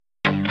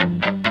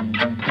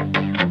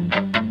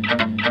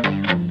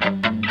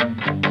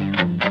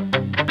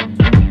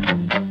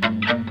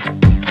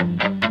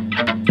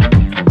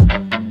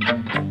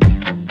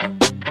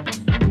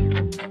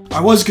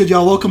Alright, what's good,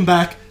 y'all? Welcome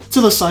back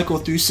to the Cycle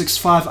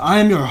 365. I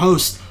am your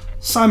host,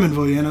 Simon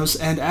Voyanos,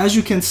 and as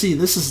you can see,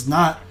 this is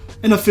not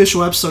an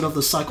official episode of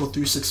the Cycle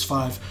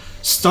 365.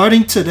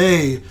 Starting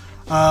today,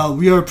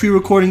 we are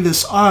pre-recording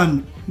this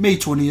on May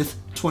 20th,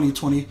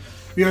 2020.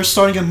 We are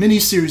starting a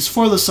mini-series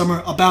for the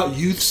summer about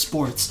youth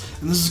sports,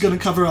 and this is going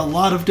to cover a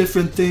lot of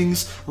different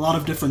things, a lot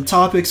of different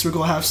topics. We're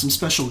going to have some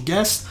special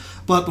guests,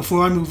 but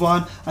before I move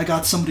on, I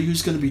got somebody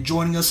who's going to be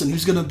joining us and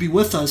who's going to be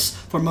with us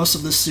for most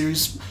of this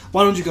series.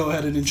 Why don't you go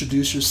ahead and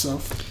introduce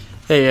yourself?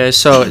 Hey guys,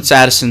 so it's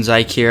Addison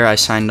Zyke here. I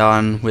signed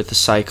on with the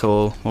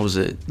Cycle,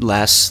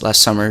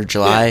 last summer,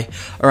 July,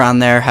 around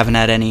there. Haven't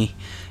had any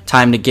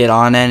time to get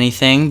on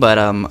anything, but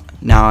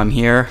now I'm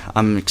here.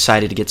 I'm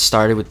excited to get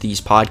started with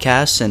these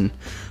podcasts, and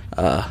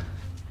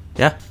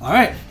yeah. All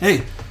right.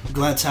 Hey,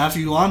 glad to have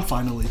you on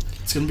finally.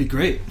 It's going to be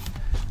great.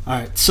 All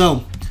right.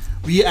 So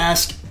we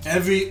ask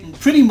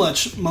pretty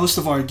much most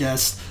of our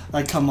guests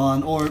that come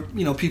on, or,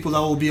 people that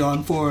will be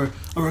on for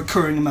a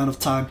recurring amount of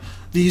time,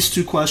 these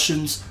two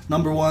questions.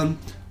 Number one,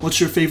 what's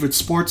your favorite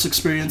sports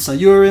experience that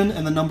you're in?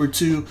 And then number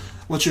two,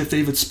 what's your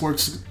favorite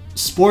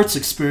sports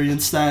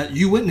experience that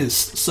you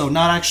witnessed? So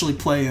not actually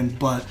playing,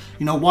 but,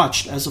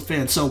 watched as a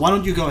fan. So why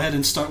don't you go ahead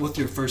and start with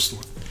your first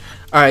one?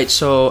 All right,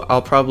 so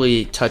I'll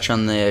probably touch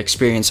on the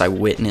experience I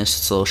witnessed.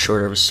 It's a little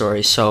shorter of a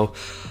story. So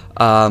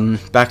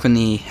back when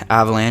the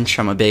Avalanche,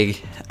 I'm a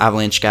big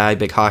Avalanche guy,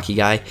 big hockey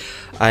guy.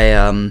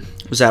 I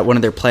was at one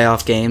of their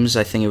playoff games.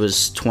 I think it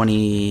was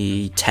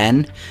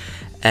 2010.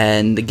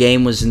 And the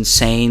game was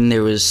insane.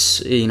 There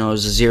was, it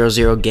was a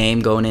 0-0 game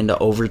going into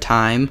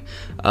overtime.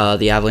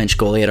 The Avalanche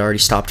goalie had already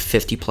stopped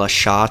 50-plus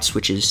shots,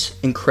 which is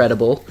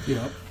incredible.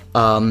 Yeah.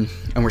 And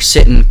we're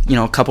sitting,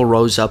 a couple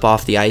rows up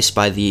off the ice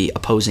by the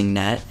opposing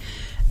net.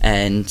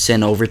 And it's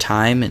in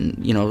overtime,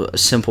 and, a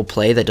simple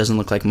play that doesn't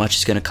look like much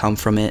is going to come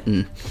from it.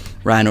 And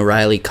Ryan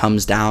O'Reilly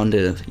comes down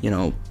to,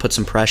 put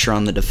some pressure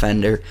on the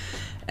defender.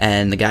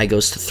 And the guy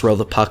goes to throw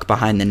the puck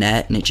behind the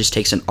net, and it just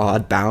takes an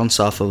odd bounce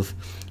off of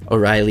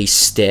O'Reilly's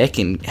stick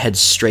and heads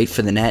straight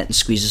for the net and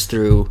squeezes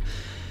through,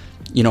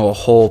 a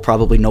hole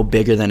probably no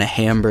bigger than a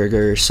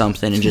hamburger or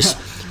something, and just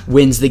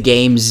wins the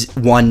games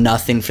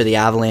 1-0 for the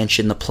Avalanche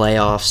in the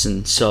playoffs.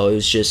 And so it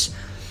was just,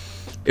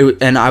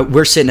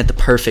 we're sitting at the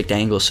perfect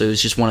angle, so it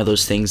was just one of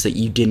those things that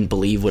you didn't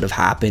believe would have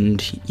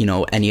happened,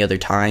 any other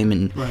time.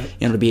 And right.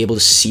 To be able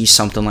to see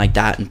something like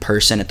that in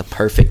person at the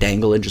perfect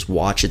angle and just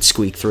watch it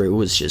squeak through it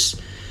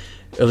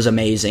was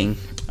amazing.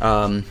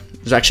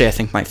 It was actually, I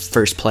think, my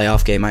first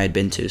playoff game I had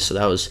been to, so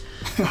that was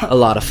a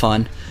lot of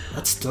fun.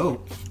 That's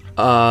dope.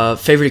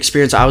 Favorite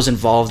experience I was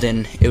involved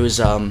in, it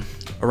was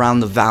around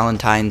the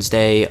Valentine's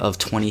Day of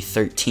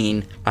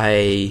 2013.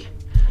 I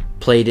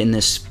played in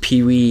this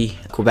Pee Wee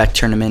Quebec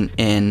tournament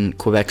in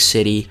Quebec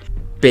City.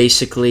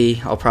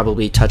 Basically, I'll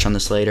probably touch on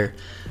this later,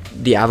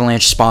 the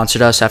Avalanche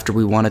sponsored us after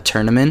we won a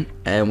tournament,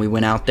 and we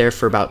went out there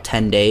for about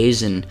 10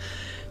 days and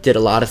did a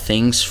lot of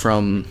things,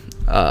 from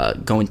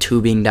going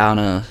tubing down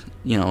a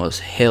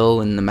hill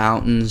in the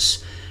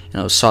mountains,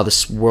 saw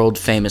this world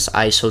famous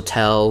ice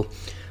hotel,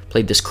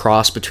 played this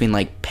cross between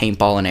like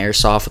paintball and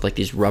airsoft with like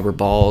these rubber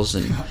balls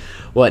and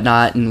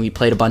whatnot, and we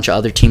played a bunch of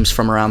other teams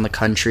from around the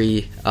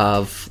country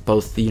of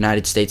both the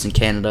United States and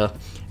Canada,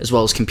 as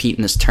well as compete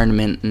in this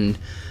tournament. And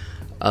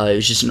it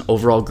was just an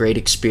overall great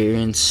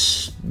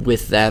experience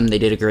with them. They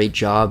did a great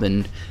job,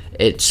 and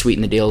it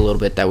sweetened the deal a little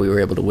bit that we were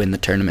able to win the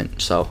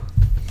tournament. So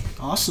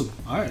awesome.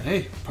 All right.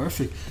 Hey,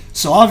 perfect.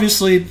 So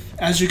obviously,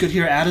 as you could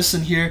hear,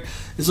 Addison here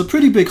is a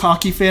pretty big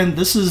hockey fan.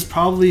 This is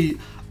probably,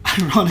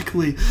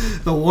 ironically,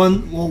 the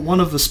one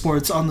of the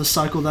sports on the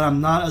cycle that I'm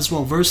not as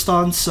well versed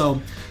on.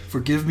 So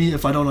forgive me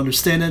if I don't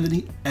understand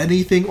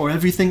anything or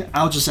everything.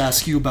 I'll just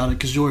ask you about it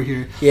because you're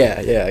here. Yeah,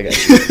 I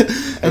got you.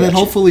 And then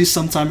hopefully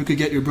sometime we could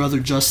get your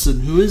brother Justin,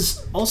 who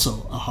is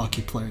also a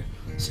hockey player.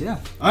 So yeah.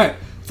 All right.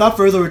 Without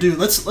further ado,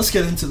 let's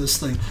get into this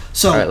thing.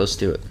 So all right, let's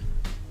do it.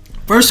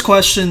 First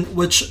question,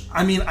 which,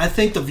 I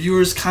think the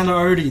viewers kind of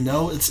already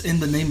know. It's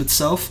in the name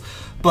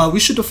itself, but we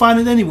should define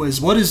it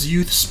anyways. What is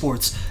youth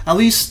sports? At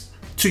least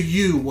to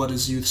you, what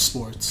is youth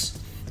sports?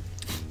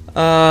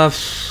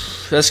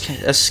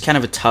 That's kind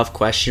of a tough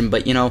question,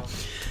 but,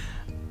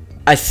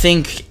 I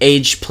think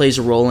age plays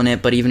a role in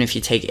it, but even if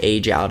you take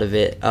age out of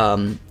it,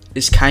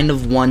 it's kind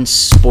of once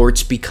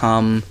sports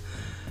become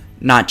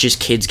not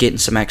just kids getting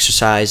some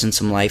exercise and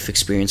some life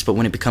experience, but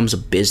when it becomes a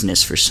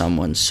business for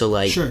someone. So,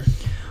 like, sure.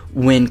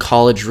 When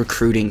college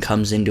recruiting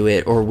comes into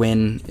it, or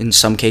when in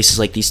some cases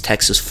like these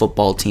Texas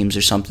football teams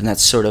or something,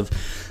 that's sort of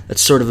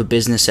a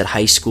business at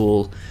high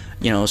school,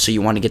 so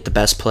you want to get the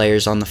best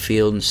players on the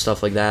field and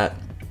stuff like that.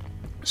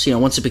 So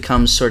once it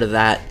becomes sort of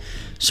that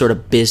sort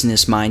of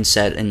business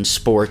mindset in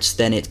sports,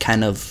 then it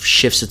kind of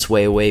shifts its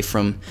way away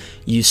from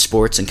youth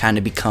sports and kind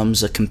of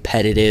becomes a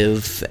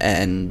competitive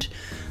and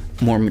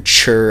more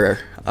mature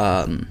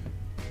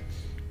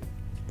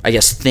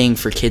thing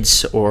for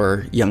kids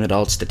or young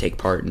adults to take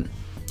part in.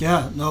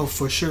 Yeah, no,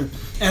 for sure.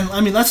 And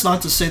I mean, that's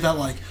not to say that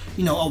like,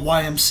 you know, a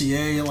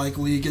YMCA like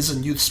league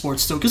isn't youth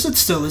sports still, because it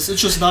still is.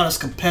 It's just not as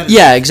competitive.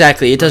 Yeah,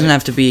 exactly. It doesn't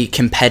have to be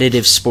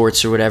competitive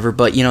sports or whatever,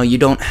 but you know, you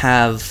don't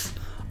have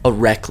a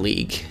rec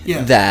league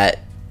that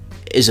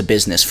is a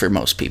business for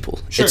most people.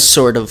 Sure. It's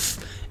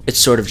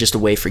sort of just a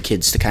way for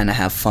kids to kind of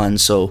have fun.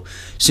 So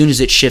as soon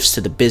as it shifts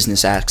to the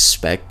business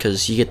aspect,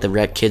 because you get the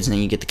rec kids and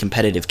then you get the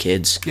competitive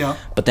kids. Yeah.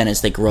 But then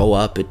as they grow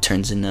up, it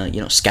turns into,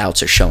 you know,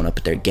 scouts are showing up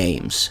at their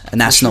games.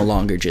 And that's no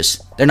longer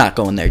just, they're not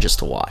going there just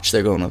to watch.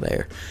 They're going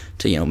there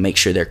to, you know, make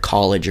sure their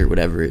college or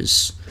whatever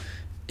is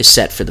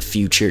set for the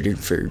future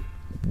for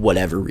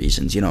whatever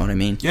reasons. You know what I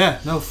mean? Yeah,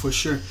 no, for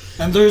sure.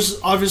 And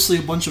there's obviously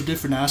a bunch of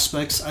different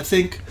aspects. I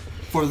think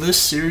for this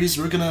series,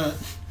 we're going to,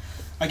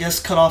 I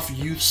guess, cut off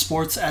youth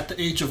sports at the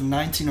age of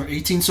 19 or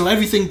 18, so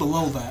everything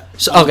below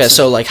that. So, okay,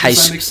 so like high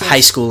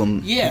school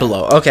and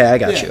below. Okay, I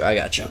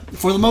got you.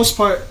 For the most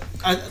part,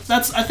 I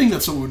think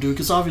that's what we'll do,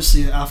 because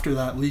obviously after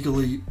that,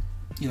 legally,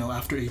 you know,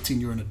 after 18,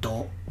 you're an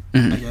adult,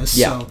 I guess.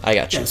 Yeah, so, I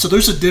got you. Yeah, so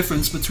there's a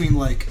difference between,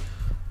 like,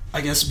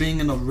 I guess being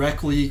in a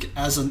rec league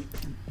as a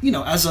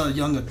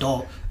young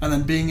adult, and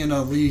then being in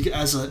a league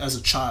as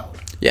a child.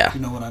 Yeah.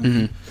 You know what I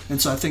mean?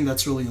 And so I think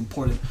that's really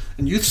important.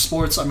 And youth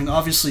sports, I mean,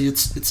 obviously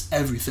it's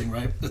everything,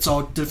 right? It's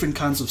all different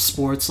kinds of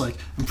sports. Like,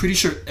 I'm pretty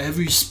sure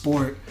every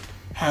sport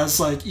has,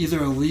 like,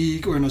 either a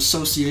league or an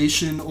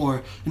association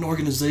or an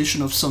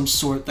organization of some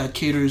sort that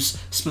caters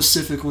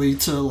specifically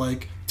to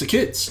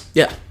kids.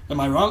 Yeah. Am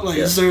I wrong? Like,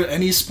 is there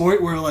any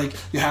sport where, like,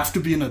 you have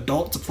to be an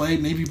adult to play?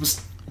 Maybe,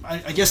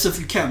 I guess if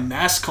you count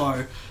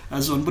NASCAR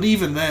as one, but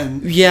even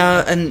then...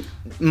 Yeah, and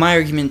my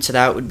argument to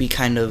that would be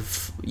kind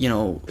of, you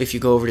know, if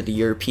you go over to the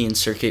European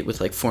circuit with,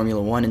 like,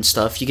 Formula 1 and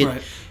stuff, you get...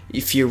 Right.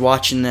 If you're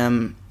watching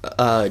them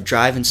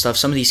drive and stuff,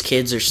 some of these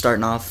kids are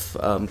starting off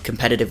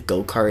competitive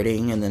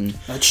go-karting and then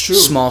that's true.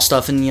 Small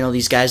stuff. And, you know,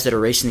 these guys that are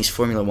racing these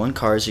Formula 1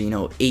 cars are, you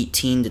know,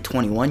 18 to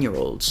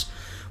 21-year-olds,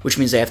 which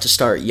means they have to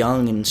start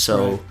young. And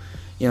so, right.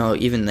 You know,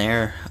 even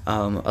there,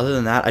 other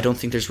than that, I don't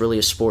think there's really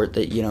a sport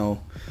that, you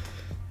know,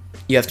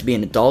 you have to be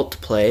an adult to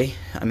play.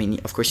 I mean,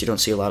 of course, you don't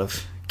see a lot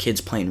of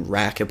kids playing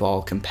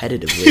racquetball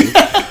competitively.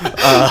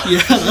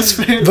 Yeah, that's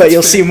fair. But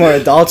you'll see more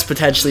adults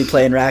potentially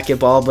playing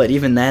racquetball. But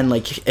even then,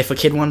 like, if a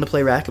kid wanted to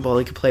play racquetball,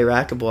 he could play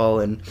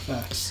racquetball. And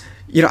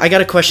you know, I got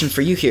a question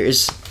for you here: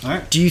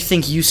 do you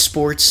think youth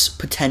sports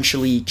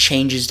potentially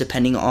changes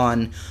depending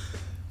on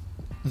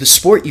the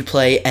sport you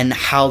play and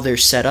how they're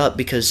set up?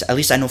 Because at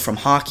least I know from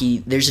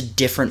hockey, there's a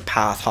different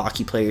path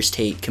hockey players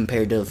take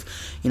compared to,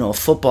 you know, a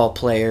football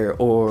player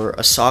or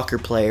a soccer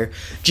player,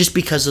 just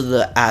because of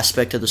the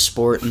aspect of the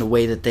sport and the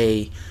way that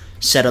they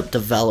set up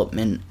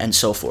development and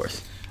so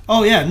forth.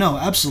 Oh yeah, no,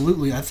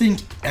 absolutely. I think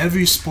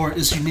every sport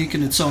is unique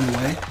in its own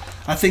way.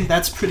 I think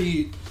that's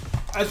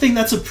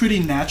a pretty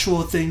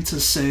natural thing to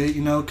say,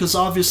 you know, because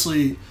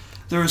obviously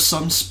there are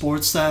some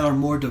sports that are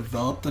more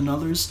developed than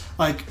others.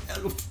 Like,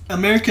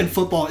 American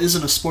football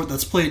isn't a sport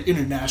that's played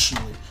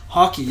internationally.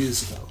 Hockey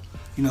is, though.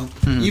 You know,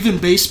 even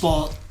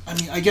baseball, I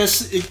mean, I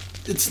guess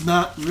it's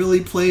not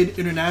really played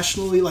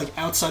internationally, like,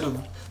 outside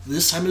of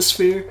this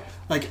hemisphere.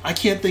 Like, I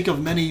can't think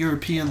of many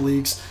European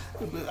leagues.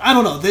 I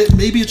don't know.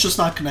 Maybe it's just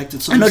not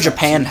connected. So I know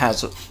Japan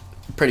has a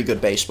pretty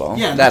good baseball.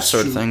 Yeah, that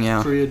sort of thing,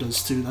 yeah. Korea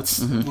does, too. That's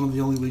one of the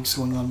only leagues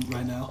going on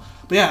right now.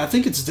 But yeah, I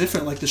think it's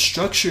different. Like, the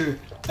structure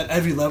at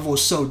every level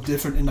is so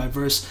different and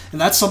diverse.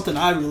 And that's something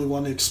I really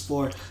want to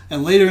explore.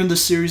 And later in the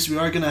series, we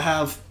are going to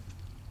have,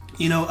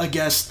 you know, a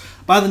guest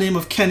by the name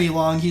of Kenny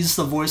Long. He's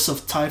the voice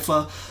of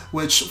Taifa,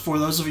 which, for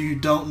those of you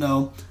who don't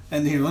know,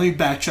 and here, let me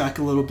backtrack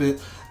a little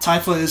bit.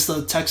 Taifa is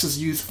the Texas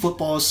Youth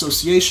Football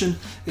Association.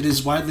 It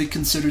is widely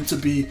considered to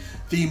be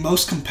the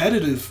most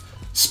competitive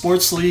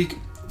sports league,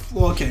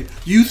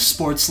 youth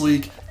sports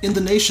league in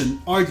the nation,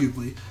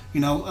 arguably. You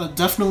know,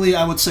 definitely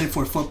I would say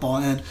for football,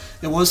 and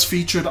it was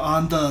featured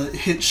on the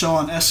hit show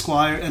on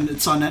Esquire, and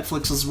it's on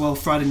Netflix as well,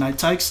 Friday Night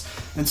Tykes.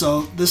 And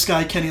so this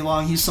guy, Kenny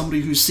Long, he's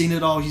somebody who's seen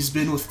it all. He's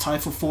been with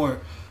Taifa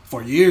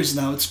for years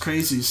now. It's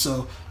crazy.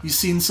 So he's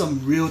seen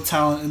some real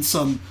talent and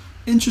some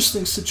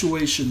interesting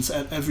situations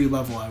at every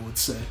level, I would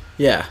say.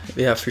 Yeah,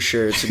 for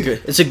sure.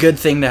 It's a good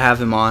thing to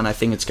have him on. I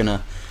think it's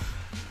gonna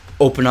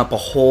open up a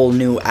whole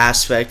new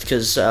aspect,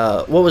 because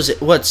what is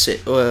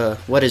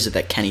it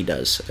that Kenny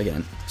does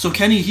again? So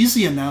Kenny, he's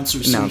the announcer.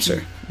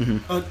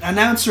 Mm-hmm.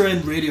 Announcer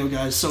and radio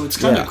guy, so it's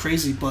kind of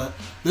crazy, but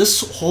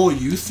this whole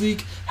youth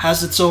league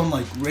has its own,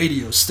 like,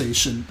 radio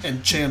station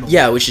and channel.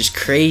 Yeah, which is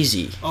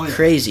crazy. Oh, yeah.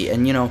 Crazy.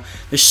 And, you know,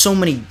 there's so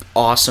many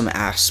awesome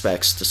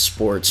aspects to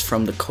sports,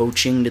 from the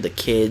coaching to the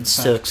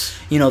kids to,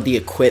 you know, the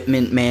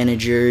equipment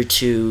manager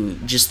to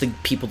just the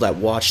people that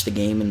watch the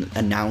game and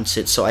announce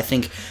it. So I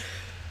think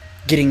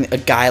getting a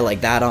guy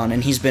like that on,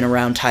 and he's been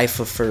around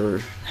Taifa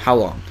for how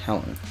long?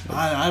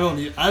 I don't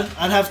know.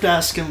 I'd have to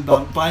ask him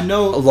about it, but I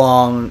know... A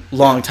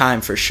long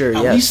time for sure,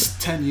 At least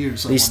 10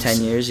 years. At least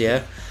 10 years,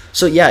 yeah.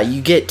 So, yeah,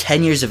 you get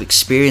 10 years of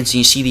experience, and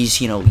you see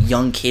these, you know,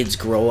 young kids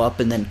grow up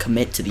and then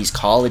commit to these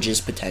colleges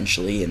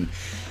potentially, and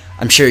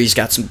I'm sure he's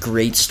got some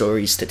great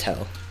stories to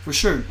tell. For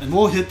sure, and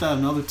we'll hit that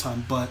another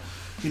time, but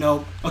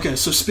Okay,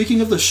 so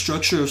speaking of the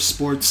structure of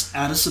sports,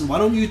 Addison, why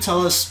don't you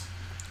tell us,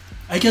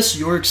 I guess,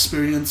 your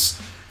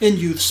experience in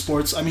youth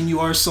sports? I mean, you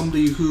are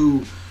somebody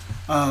who,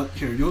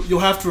 you'll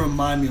have to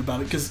remind me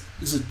about it, because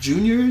is it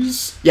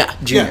juniors? Yeah,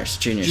 juniors.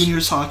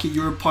 Juniors hockey.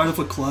 You were part of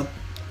a club.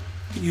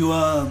 You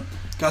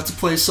got to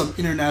play some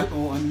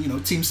international,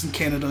 teams in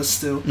Canada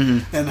still,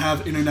 and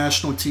have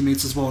international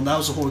teammates as well, and that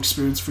was a whole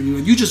experience for you.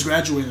 And you just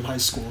graduated high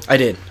school. I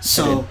did.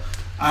 So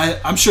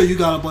I'm sure you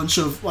got a bunch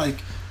of,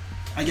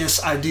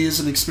 ideas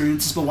and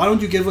experiences, but why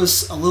don't you give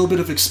us a little bit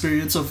of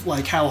experience of,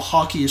 how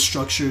hockey is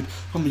structured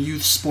from a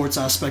youth sports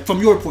aspect,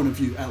 from your point of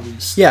view, at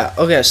least? Yeah,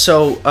 okay,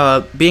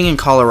 so being in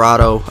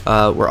Colorado,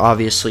 we're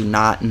obviously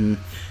not in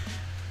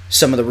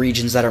some of the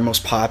regions that are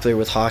most popular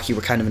with hockey.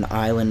 We're kind of an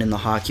island in the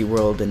hockey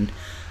world, and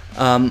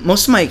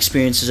most of my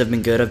experiences have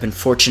been good. I've been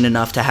fortunate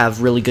enough to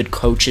have really good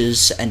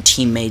coaches and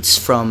teammates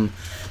from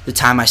the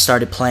time I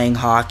started playing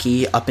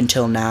hockey up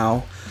until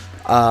now.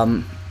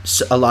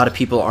 So a lot of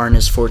people aren't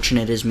as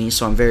fortunate as me,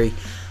 so I'm very,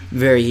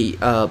 very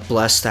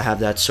blessed to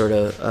have that sort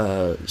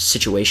of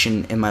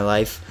situation in my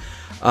life.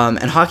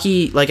 And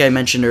hockey, like I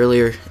mentioned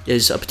earlier,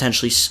 is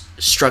potentially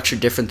structured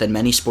different than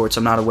many sports.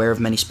 I'm not aware of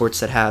many sports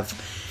that have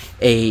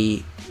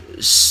a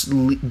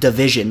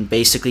division,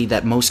 basically,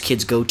 that most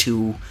kids go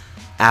to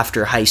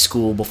after high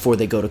school before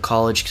they go to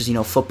college,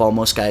 because football,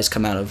 most guys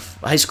come out of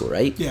high school,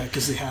 right? Yeah,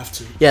 because they have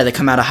to. Yeah, they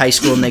come out of high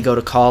school and they go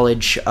to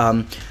college.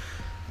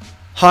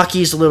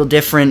 Hockey is a little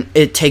different.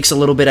 It takes a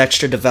little bit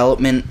extra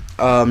development.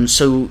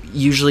 So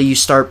usually you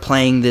start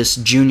playing this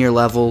junior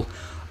level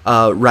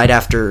right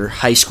after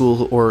high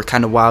school, or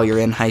kind of while you're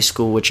in high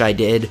school, which I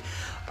did.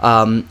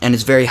 And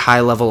it's very high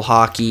level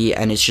hockey,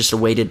 and it's just a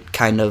way to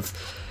kind of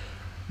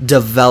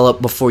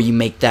develop before you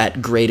make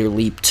that greater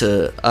leap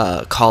to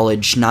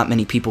college. Not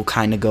many people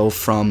kind of go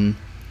from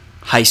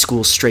high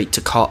school straight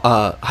to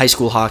high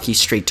school hockey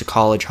straight to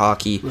college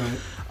hockey.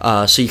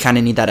 Right. So you kind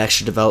of need that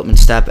extra development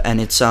step, and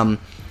it's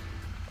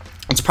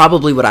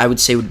probably what I would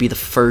say would be the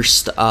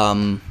first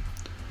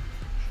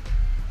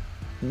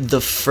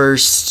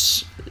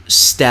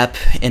step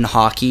in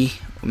hockey,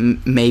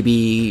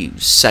 maybe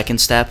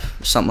second step,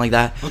 something like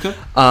that. Okay.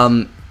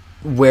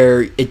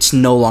 Where it's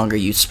no longer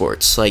youth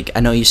sports. Like, I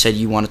know you said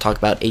you want to talk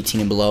about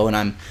 18 and below, and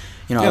I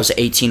was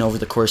 18 over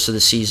the course of the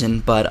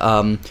season, but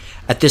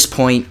at this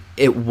point,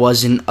 it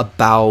wasn't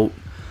about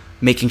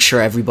making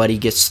sure everybody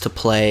gets to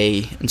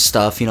play and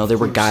stuff. There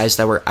were guys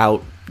that were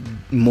out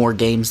more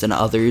games than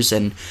others,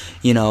 and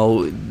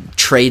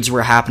trades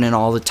were happening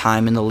all the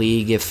time in the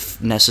league if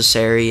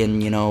necessary,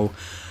 and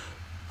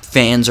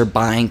fans are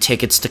buying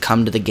tickets to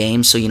come to the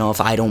game. So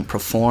if I don't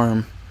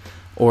perform,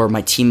 or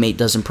my teammate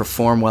doesn't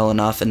perform well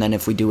enough, and then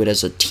if we do it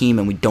as a team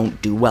and we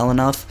don't do well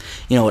enough,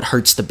 it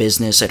hurts the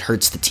business, it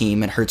hurts the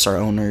team, it hurts our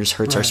owners,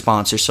 hurts our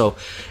sponsors. So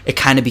it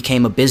kind of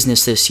became a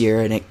business this year,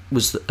 and it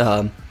was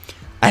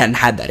I hadn't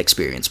had that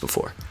experience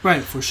before.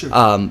 Right, for sure.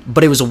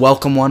 But it was a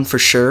welcome one for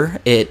sure.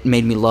 It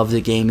made me love the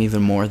game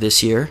even more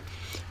this year.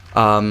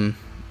 And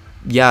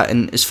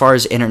as far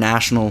as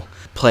international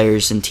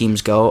players and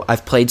teams go,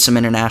 I've played some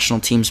international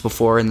teams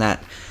before in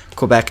that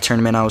Quebec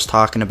tournament I was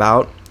talking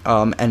about.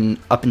 And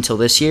up until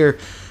this year,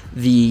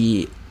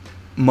 the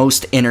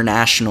most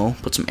international,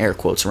 put some air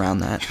quotes around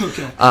that,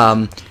 okay.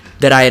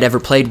 That I had ever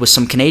played was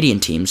some Canadian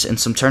teams in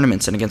some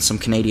tournaments and against some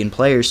Canadian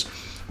players.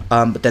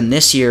 But then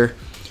this year,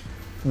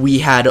 we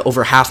had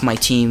over half my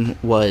team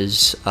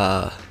was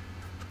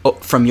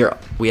from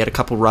Europe. We had a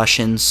couple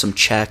Russians, some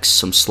Czechs,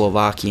 some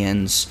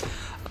Slovakians,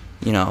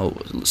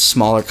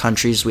 smaller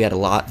countries. We had a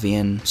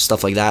Latvian,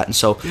 stuff like that. And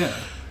so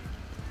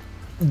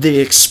the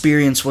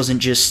experience wasn't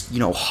just,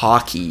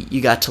 hockey.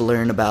 You got to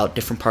learn about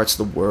different parts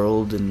of the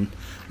world and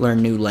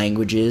learn new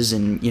languages.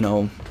 And,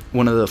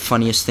 one of the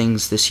funniest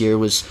things this year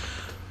was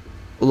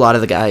a lot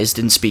of the guys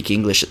didn't speak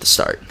English at the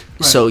start.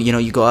 Right. So,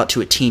 you go out to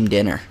a team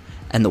dinner,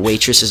 and the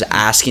waitress is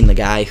asking the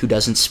guy who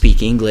doesn't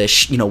speak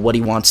English, what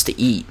he wants to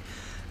eat.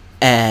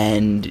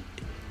 And,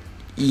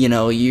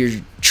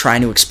 you're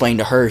trying to explain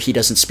to her he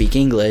doesn't speak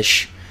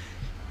English,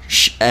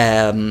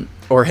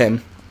 or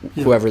him,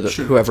 whoever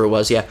it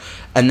was, yeah.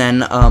 And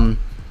then,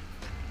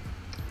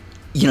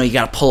 you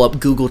got to pull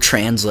up Google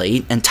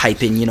Translate and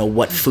type in,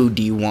 what food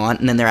do you want?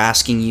 And then they're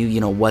asking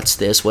you, what's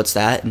this, what's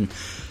that? And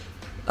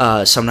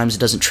sometimes it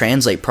doesn't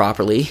translate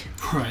properly.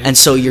 Right. And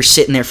so you're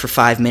sitting there for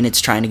 5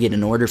 minutes trying to get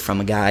an order from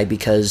a guy,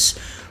 because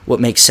what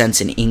makes sense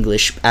in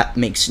English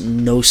makes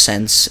no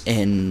sense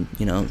in,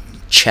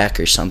 Czech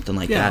or something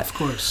like that. Yeah, of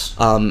course.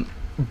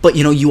 But,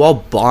 you all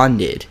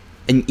bonded.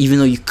 And even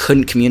though you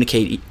couldn't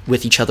communicate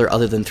with each other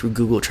other than through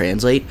Google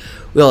Translate,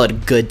 we all had a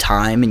good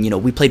time.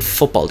 And, we played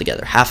football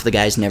together. Half of the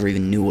guys never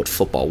even knew what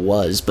football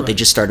was, but they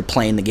just started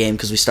playing the game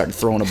because we started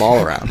throwing a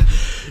ball around.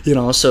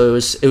 So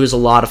it was a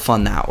lot of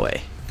fun that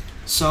way.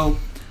 So,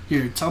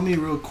 here, tell me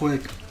real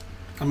quick.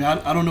 I mean,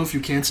 I don't know if you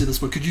can say this,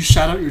 but could you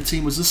shout out your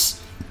team? Was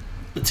this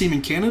a team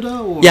in Canada?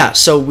 Or? Yeah,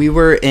 so we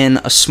were in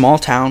a small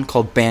town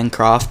called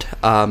Bancroft.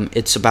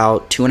 It's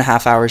about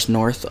 2.5 hours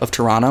north of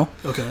Toronto.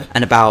 Okay.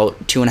 And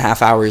about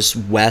 2.5 hours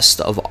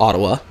west of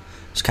Ottawa.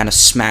 It's kind of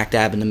smack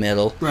dab in the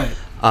middle. Right.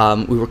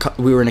 We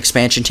were an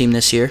expansion team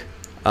this year.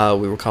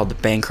 We were called the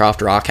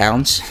Bancroft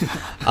Rockhounds.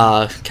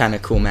 Kind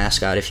of cool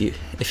mascot if you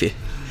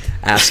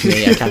ask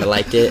me. I kind of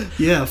liked it.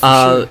 Yeah,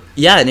 for sure.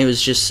 Yeah, and it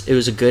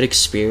was a good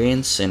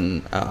experience,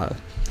 and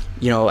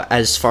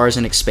as far as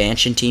an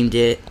expansion team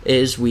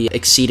we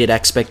exceeded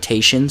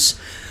expectations.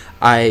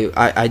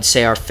 I'd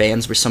say our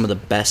fans were some of the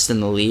best in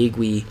the league.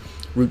 We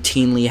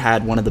routinely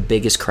had one of the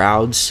biggest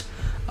crowds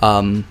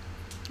in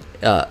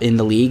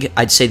the league.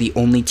 I'd say the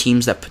only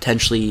teams that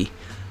potentially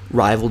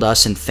rivaled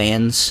us in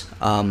fans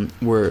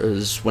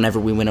was whenever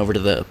we went over to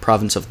the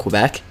province of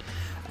Quebec.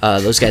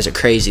 Those guys are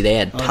crazy. They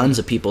had tons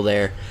of people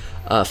there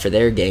for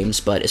their games.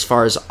 But as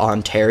far as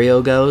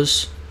Ontario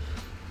goes,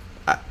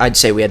 I'd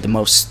say we had the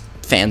most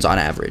fans on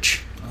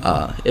average.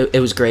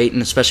 It was great,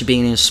 and especially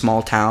being in a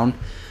small town.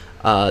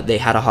 They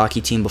had a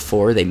hockey team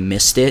before. They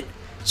missed it.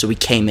 So we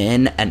came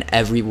in, and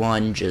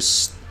everyone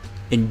just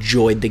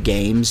enjoyed the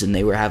games, and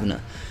they were having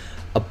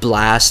a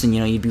blast. And,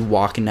 you'd be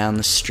walking down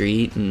the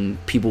street,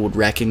 and people would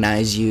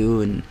recognize you,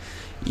 and,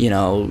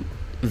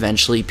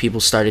 eventually people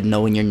started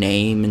knowing your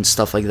name and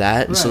stuff like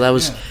that. And so that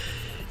was,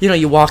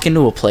 you walk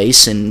into a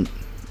place, and,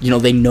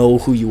 they know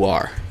who you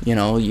are.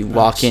 You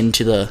walk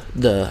into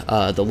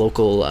the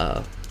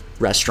local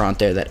restaurant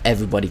there that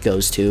everybody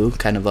goes to,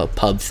 kind of a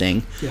pub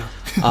thing. Yeah.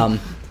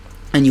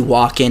 And you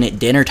walk in at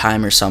dinner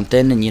time or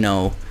something,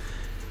 and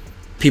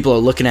people are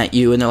looking at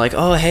you, and they're like,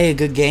 "Oh, hey,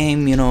 good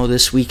game,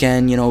 this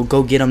weekend,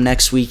 go get them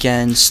next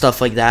weekend," stuff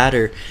like that.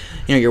 Or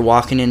you're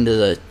walking into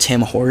the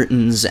Tim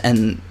Hortons,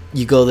 and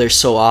you go there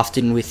so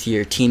often with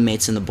your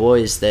teammates and the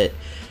boys that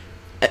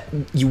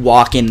you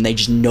walk in and they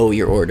just know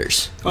your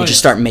orders. You just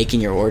start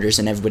making your orders,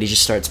 and everybody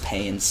just starts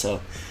paying.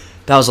 So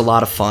that was a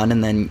lot of fun.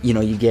 And then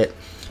you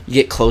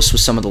get close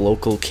with some of the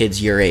local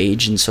kids your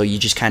age, and so you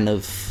just kind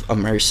of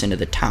immerse into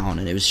the town.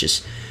 And it was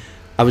just,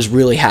 I was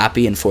really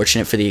happy and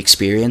fortunate for the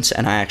experience,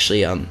 and I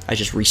actually I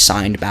just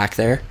re-signed back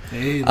there, hey,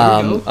 there you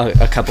go.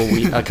 a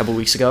couple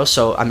weeks ago.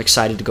 So I'm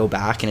excited to go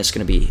back, and it's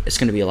gonna be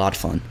a lot of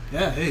fun.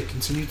 Yeah, hey,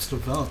 continue to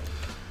develop.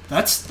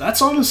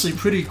 That's honestly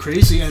pretty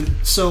crazy. And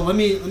so let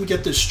me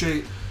get this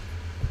straight.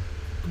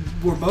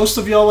 Were most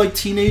of y'all like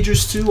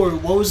teenagers too, or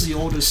what was the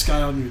oldest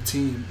guy on your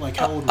team? Like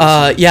how old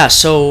was he? Yeah,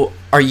 so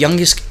our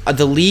youngest,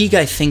 the league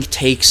I think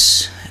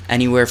takes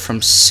anywhere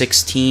from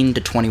 16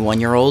 to 21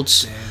 year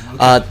olds.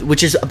 Damn, okay.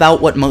 Which is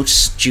about what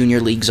most junior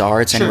leagues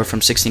are. It's Sure. anywhere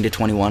from 16 to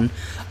 21.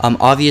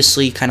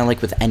 Obviously, kind of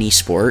like with any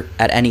sport,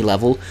 at any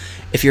level,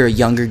 if you're a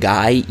younger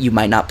guy, you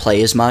might not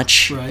play as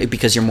much, Right.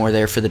 because you're more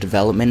there for the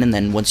development, and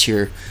then once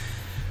you're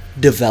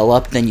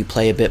developed, then you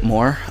play a bit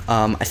more.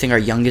 I think our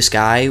youngest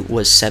guy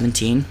was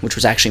 17, which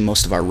was actually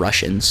most of our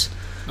Russians.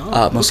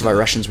 Most of our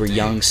Russians were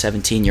young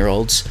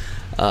 17-year-olds.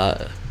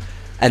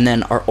 And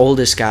then our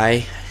oldest guy,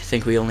 I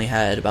think we only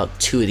had about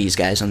 2 of these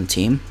guys on the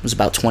team, was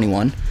about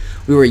 21.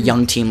 We were a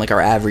young team, like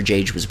our average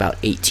age was about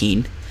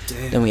 18.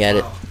 Damn, Then we had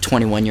wow. a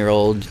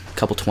 21-year-old, a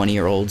couple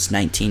 20-year-olds,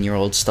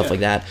 19-year-olds, stuff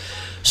like that.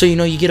 So,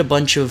 you get a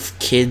bunch of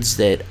kids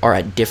that are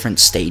at different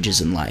stages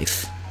in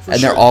life. For and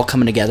sure. they're all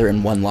coming together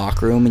in one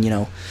locker room.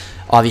 And,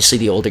 obviously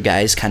the older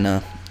guys kind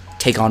of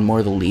take on more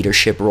of the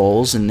leadership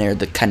roles, and they're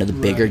the kind of the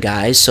bigger Right.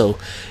 guys. So,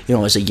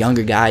 as a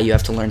younger guy, you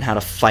have to learn how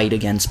to fight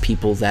against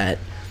people that,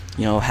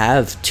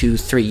 have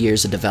 2-3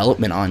 years of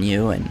development on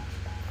you. And,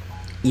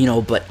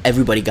 but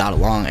everybody got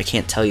along. I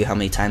can't tell you how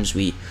many times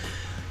we,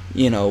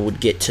 would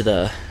get to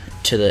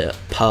the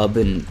pub,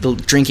 and the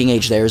drinking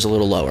age there is a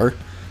little lower.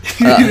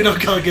 You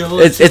don't gotta get a little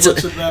It's too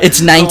much of that.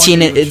 it's I don't wanna 19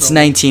 get in it's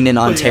trouble. 19 in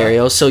But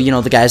Ontario. yeah. So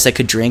the guys that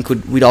could drink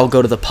we'd all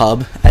go to the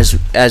pub, as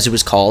it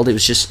was called. It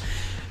was just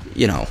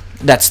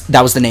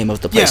that was the name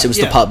of the place. Yeah, It was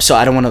yeah. the pub. So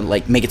I don't want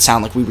to make it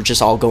sound like we were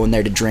just all going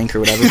there to drink or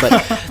whatever,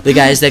 but the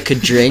guys that could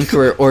drink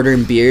were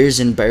ordering beers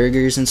and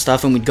burgers and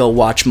stuff, and we'd go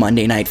watch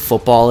Monday Night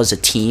Football as a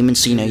team. And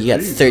so you got There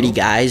you 30 go.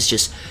 guys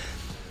just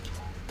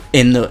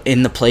in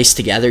the place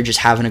together, just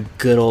having a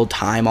good old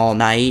time all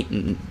night.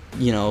 And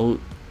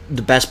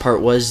the best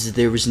part was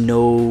there was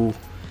no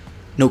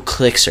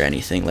cliques or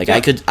anything. Like,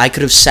 Yeah. I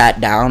could have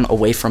sat down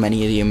away from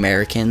any of the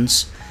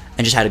Americans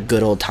and just had a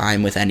good old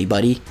time with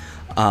anybody.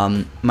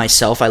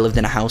 Myself, I lived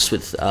in a house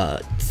with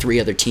 3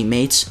 other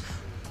teammates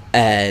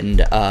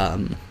and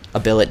a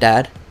billet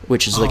dad,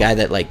 which is the guy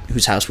that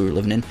whose house we were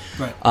living in.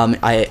 Right.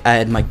 I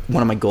had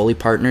one of my goalie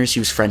partners. He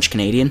was French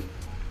Canadian.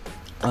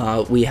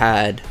 We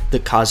had the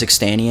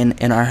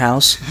Kazakhstanian in our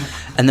house,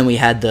 and then we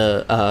had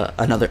the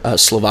another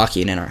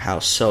Slovakian in our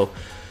house. So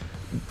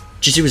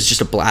it was just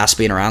a blast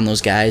being around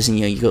those guys, and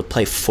you go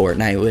play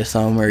Fortnite with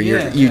them, or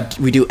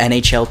we do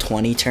NHL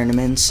 20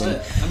 tournaments.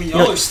 And, I mean,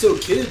 y'all are still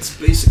kids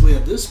basically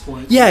at this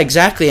point. yeah,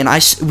 exactly. And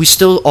we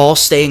still all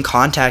stay in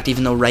contact,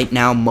 even though right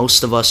now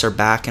most of us are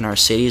back in our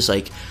cities.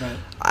 Like, Right.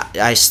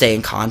 I stay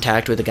in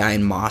contact with a guy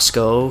in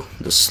Moscow,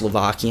 the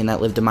Slovakian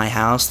that lived in my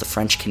house, the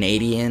French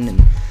Canadian,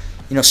 and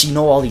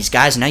so all these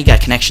guys, and now you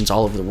got connections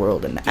all over the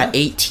world. And at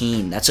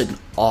 18, that's an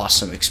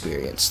awesome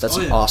experience. That's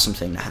an awesome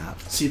thing to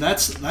have. See,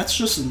 that's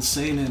just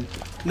insane. And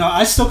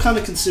I still kind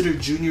of consider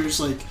juniors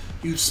like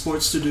youth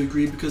sports to a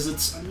degree because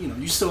it's,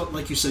 you still,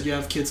 like you said, you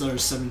have kids that are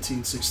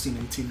 17, 16,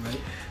 18, right?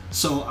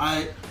 So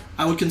I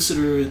would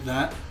consider it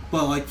that.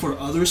 But like for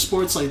other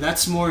sports, like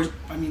that's more,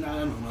 I don't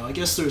know. I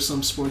guess there are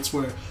some sports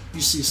where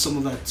you see some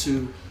of that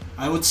too.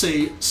 I would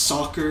say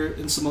soccer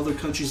in some other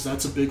countries,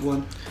 that's a big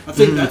one. I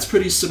think that's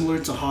pretty similar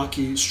to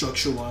hockey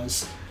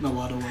structure-wise in a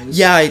lot of ways.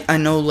 Yeah, I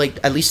know, like,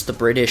 at least the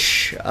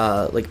British,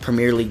 like,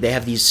 Premier League, they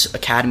have these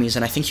academies,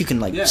 and I think you can,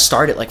 like,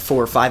 start at, like,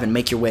 4 or 5 and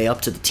make your way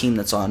up to the team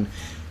that's on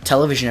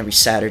television every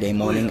Saturday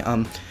morning. Oh,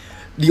 yeah.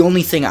 The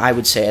only thing I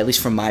would say, at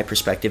least from my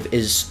perspective,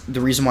 is the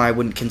reason why I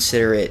wouldn't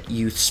consider it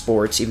youth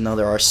sports, even though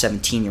there are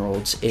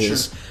 17-year-olds,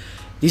 is... Sure.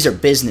 These are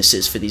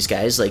businesses for these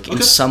guys. Like, in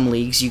some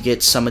leagues, you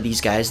get some of these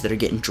guys that are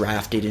getting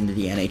drafted into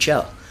the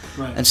NHL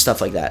and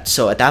stuff like that.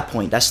 So, at that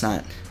point, that's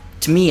not,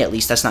 to me at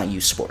least, that's not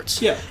youth sports.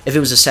 Yeah. If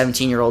it was a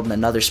 17-year-old in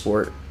another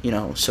sport,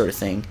 sort of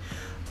thing.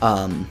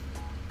 But,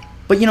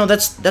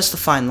 that's the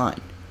fine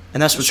line.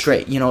 And that's what's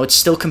great. It's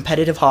still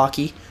competitive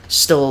hockey,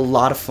 still a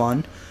lot of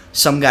fun.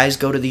 Some guys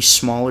go to these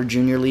smaller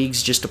junior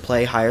leagues just to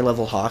play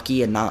higher-level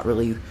hockey and not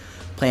really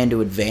plan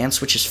to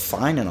advance, which is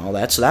fine and all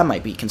that, so that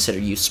might be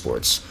considered youth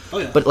sports. Oh,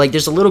 yeah. But like,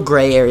 there's a little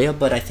gray area,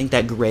 but I think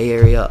that gray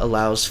area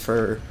allows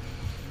for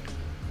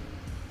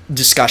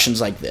discussions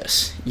like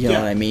this. You know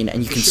what I mean?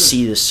 And you can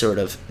see this sort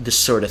of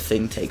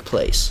thing take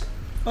place.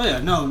 Oh yeah,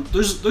 no,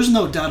 there's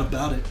no doubt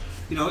about it.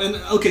 And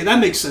okay, that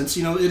makes sense.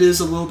 It is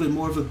a little bit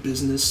more of a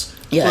business.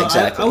 Yeah, but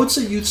exactly. I would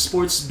say youth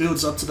sports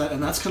builds up to that,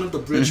 and that's kind of the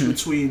bridge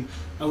between,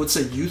 I would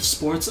say, youth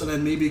sports and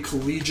then maybe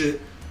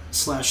collegiate /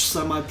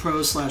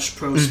 semi-pro /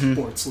 pro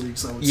sports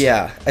leagues, I would say.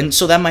 Yeah, and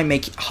so that might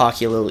make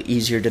hockey a little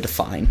easier to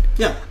define.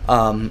 Yeah.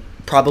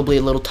 Probably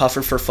a little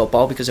tougher for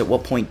football, because at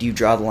what point do you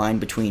draw the line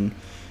between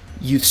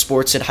youth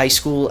sports at high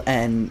school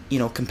and,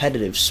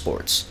 competitive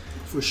sports?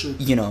 For sure.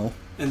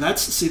 And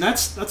that's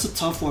a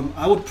tough one.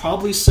 I would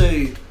probably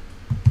say,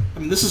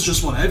 this is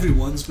just what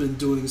everyone's been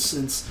doing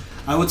since,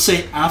 I would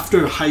say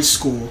after high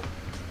school.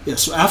 Yeah,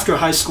 so after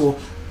high school,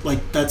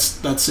 like,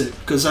 that's it.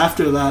 Because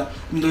after that,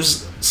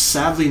 there's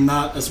sadly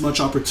not as much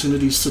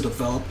opportunities to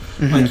develop,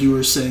 like you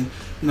were saying,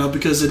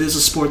 because it is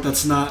a sport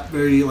that's not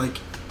very, like,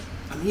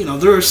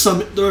 there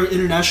are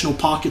international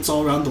pockets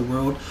all around the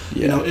world.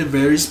 Yeah. It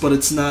varies, but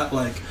it's not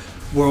like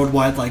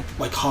worldwide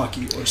like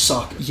hockey or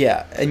soccer.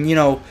 Yeah,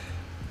 and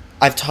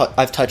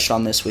I've touched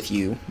on this with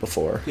you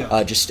before,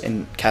 just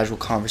in casual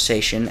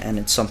conversation, and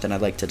it's something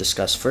I'd like to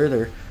discuss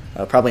further.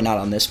 Probably not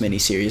on this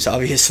mini-series,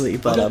 obviously,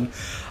 but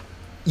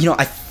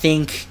I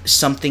think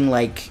something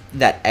like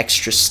that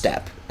extra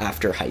step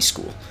after high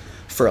school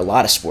for a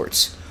lot of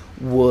sports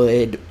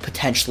would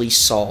potentially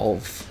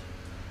solve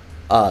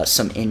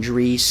some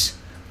injuries.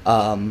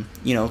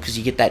 Because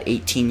you get that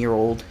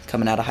 18-year-old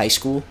coming out of high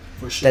school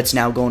that's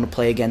now going to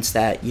play against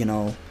that,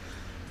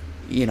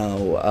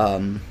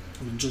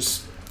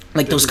 just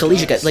like those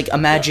collegiate guys. Like,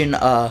 imagine,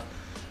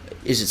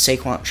 is it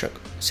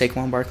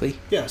Saquon Barkley?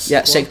 Yes.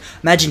 Yeah,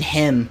 imagine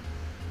him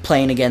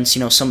playing against,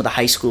 some of the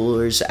high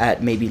schoolers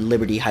at maybe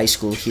Liberty High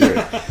School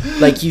here.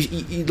 Like,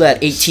 you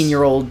that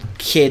 18-year-old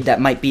kid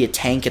that might be a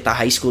tank at the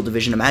high school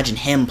division, imagine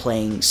him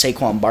playing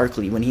Saquon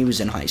Barkley when he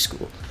was in high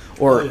school.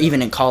 Or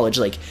even in college,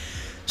 like...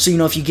 So,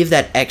 if you give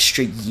that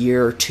extra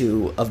year or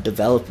two of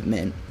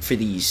development for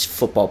these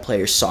football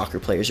players, soccer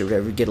players, or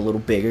whatever, get a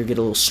little bigger, get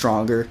a little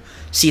stronger,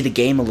 see the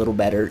game a little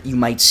better, you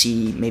might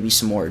see maybe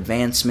some more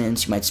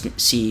advancements, you might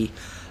see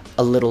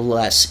a little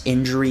less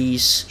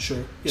injuries,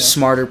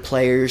 smarter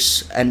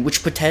players, and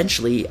which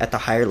potentially at the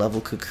higher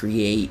level could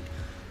create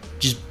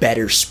just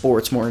better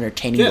sports, more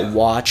entertaining to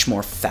watch,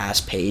 more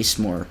fast-paced,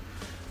 more,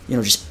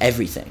 just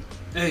everything.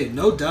 Hey,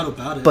 no doubt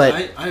about it.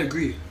 But I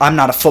agree. I'm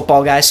not a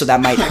football guy, so that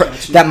might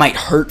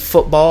hurt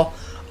football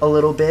a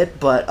little bit.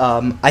 But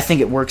I think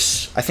it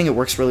works. I think it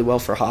works really well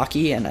for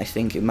hockey, and I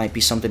think it might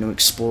be something to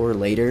explore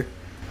later.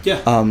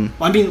 Yeah.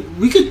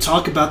 We could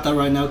talk about that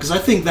right now because I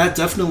think that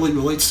definitely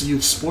relates to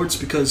youth sports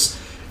because,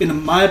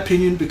 in my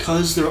opinion,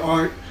 because there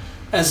aren't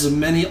as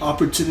many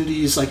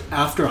opportunities like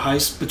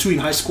between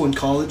high school and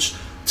college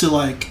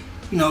to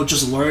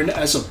just learn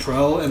as a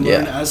pro and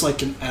learn as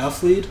like an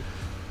athlete.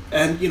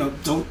 And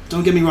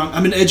don't get me wrong,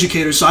 I'm an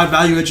educator, so I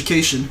value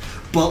education.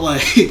 But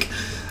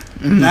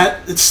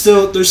there's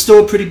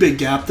still a pretty big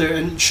gap there.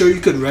 And sure, you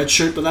could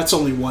redshirt, but that's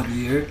only 1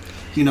 year,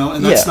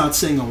 and that's not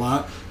saying a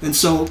lot. And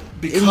so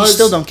because you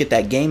still don't get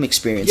that game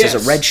experience as a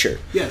redshirt.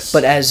 Yes.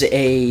 But as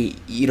a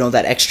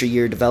that extra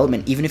year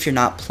development, even if you're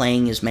not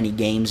playing as many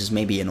games as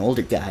maybe an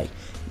older guy,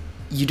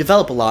 you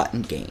develop a lot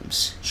in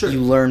games. Sure.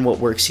 You learn what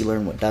works, you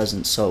learn what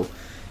doesn't. So,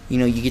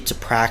 you get to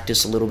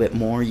practice a little bit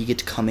more. You get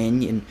to come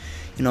in and.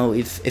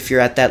 If you're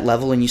at that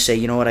level and you say,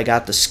 I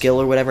got the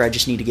skill or whatever, I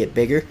just need to get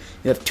bigger,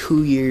 you have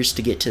 2 years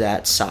to get to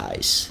that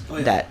size,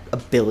 that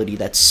ability,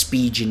 that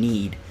speed you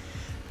need.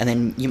 And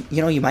then,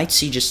 you might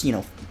see just,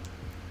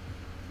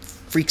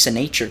 freaks of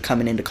nature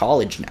coming into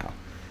college now.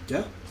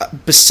 Yeah.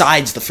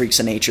 Besides the freaks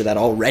of nature that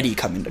already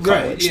come into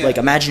college. Right,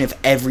 yeah. Imagine if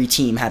every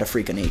team had a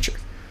freak of nature.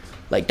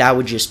 That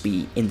would just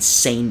be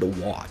insane to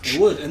watch.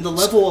 It would, and the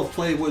level of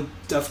play would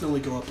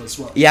definitely go up as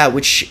well. Yeah,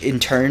 which in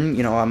turn,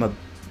 I'm a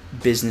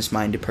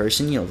business-minded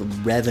person, the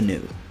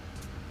revenue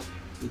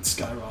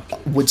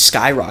would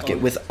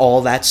skyrocket. with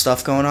all that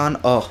stuff going on.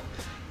 Oh,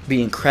 it'd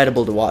be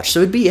incredible to watch. So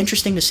it'd be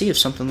interesting to see if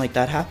something like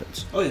that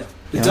happens. Oh yeah,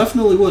 it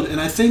definitely would.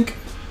 And I think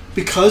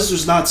because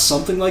there's not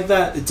something like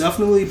that, it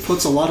definitely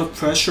puts a lot of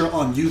pressure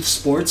on youth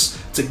sports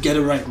to get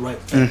it right.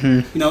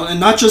 Mm-hmm. And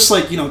not just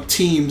like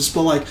teams,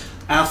 but like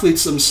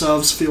athletes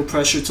themselves feel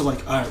pressure to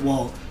like, all right,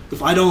 well,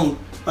 if I don't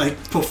like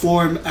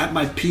perform at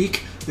my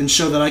peak and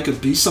show that I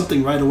could be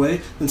something right away,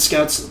 then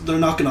scouts, they're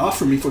not going to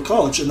offer me for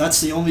college, and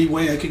that's the only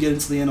way I could get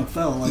into the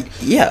NFL. Like,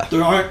 yeah,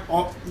 there aren't,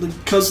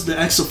 because the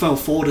XFL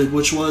folded,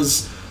 which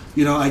was,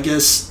 I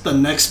guess the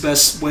next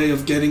best way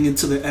of getting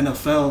into the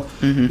NFL.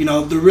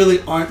 Mm-hmm. There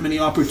really aren't many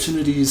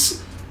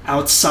opportunities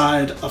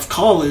outside of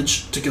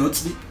college to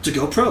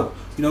go pro.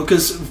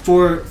 Because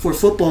for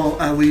football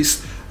at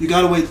least, you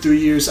got to wait 3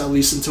 years at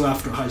least until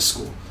after high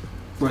school,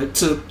 right,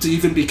 to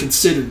even be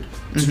considered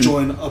to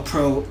join a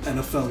pro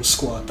NFL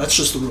squad. That's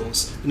just the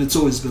rules, and it's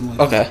always been like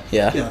that. Okay,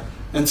 yeah. Yeah,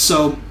 and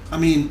so, I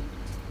mean,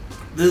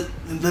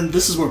 and then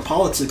this is where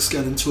politics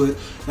get into it.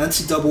 The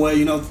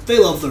NCAA, they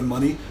love their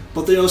money,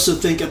 but they also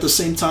think at the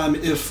same time,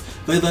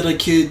 if they let a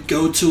kid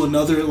go to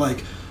another,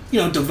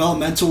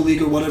 developmental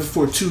league or whatever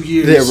for 2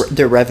 years,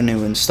 their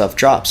revenue and stuff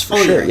drops for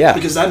sure. Yeah,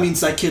 because that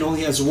means that kid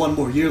only has one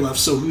more year left.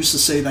 So who's to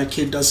say that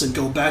kid doesn't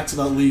go back to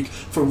that league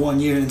for 1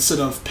 year instead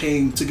of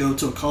paying to go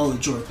to a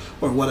college or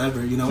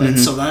whatever, And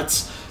so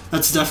that's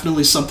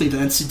definitely something the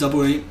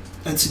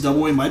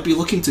NCAA might be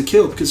looking to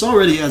kill, because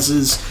already as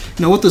is,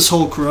 with this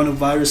whole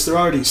coronavirus, they're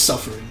already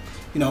suffering,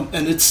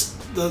 and it's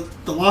the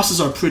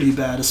losses are pretty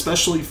bad,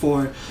 especially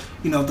for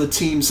the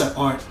teams that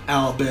aren't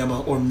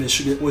Alabama or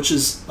Michigan, which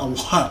is a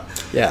lot.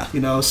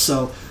 Yeah.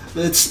 So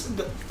that's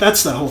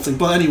that whole thing.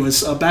 But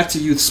anyways, back to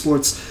youth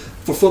sports.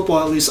 For football,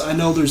 at least, I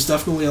know there's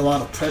definitely a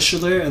lot of pressure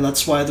there, and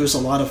that's why there's a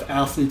lot of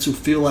athletes who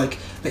feel like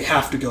they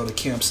have to go to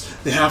camps.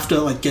 They have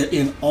to get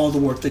in all the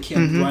work they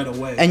can right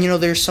away. And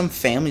there's some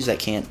families that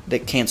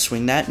can't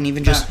swing that, and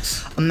even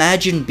just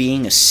imagine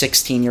being a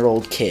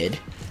 16-year-old kid,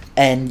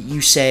 and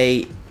you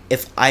say,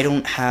 if I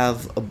don't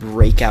have a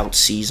breakout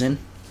season,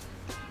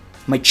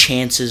 my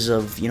chances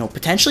of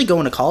potentially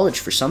going to college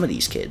for some of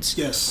these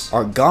kids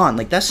are gone.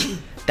 Like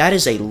that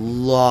is a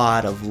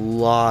lot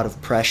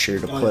of pressure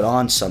to put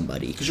on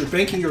somebody, because you're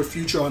banking your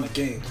future on a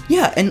game.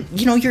 Yeah, and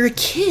you're a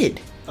kid.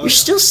 You're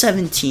still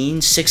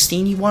 17,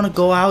 16. You want to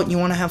go out, you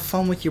want to have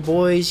fun with your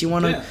boys, you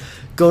want to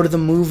go to the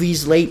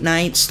movies late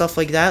night, stuff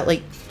like that.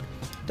 Like,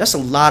 that's a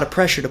lot of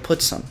pressure to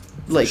put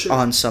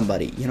on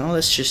somebody.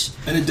 That's just...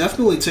 And it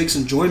definitely takes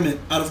enjoyment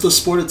out of the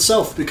sport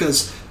itself,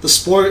 because the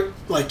sport,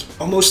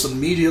 almost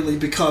immediately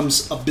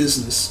becomes a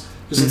business.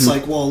 Because it's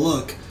like, well,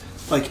 look,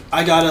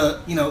 I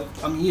gotta,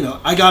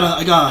 I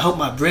gotta help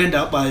my brand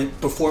out by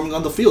performing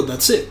on the field.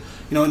 That's it.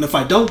 And if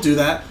I don't do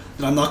that,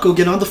 then I'm not gonna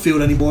get on the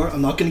field anymore.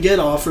 I'm not gonna get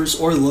offers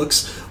or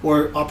looks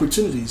or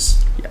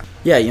opportunities.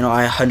 Yeah,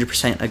 I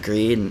 100%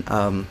 agree, and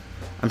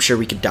I'm sure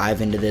we could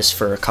dive into this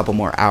for a couple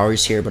more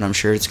hours here, but I'm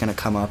sure it's gonna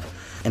come up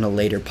in a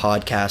later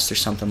podcast or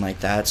something like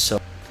that. So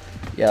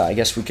yeah, I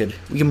guess we can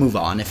move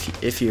on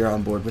if you're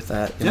on board with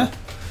that. Yeah,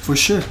 for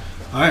sure.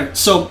 All right.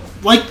 So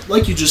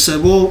like you just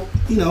said, we'll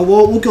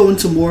go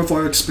into more of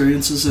our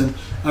experiences and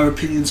our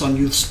opinions on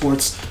youth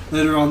sports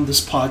later on this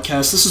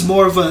podcast. This is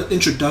more of an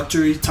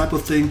introductory type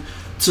of thing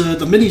to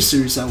the mini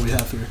series that we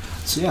have here.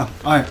 So yeah.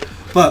 All right.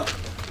 But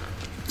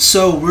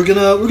so we're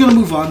gonna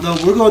move on though.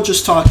 We're gonna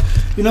just talk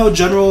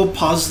general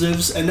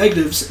positives and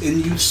negatives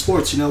in youth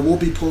sports. We'll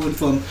be pulling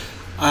from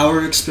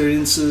our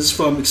experiences,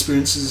 from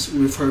experiences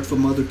we've heard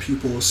from other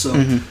people. So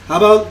how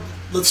about,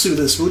 let's do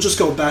this. We'll just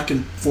go back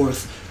and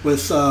forth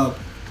with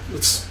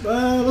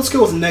let's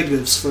go with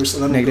negatives first,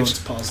 and then we'll go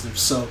into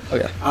positives. So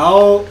okay.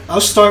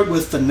 I'll start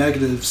with the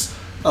negatives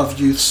of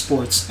youth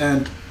sports,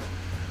 and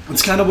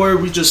it's kind of where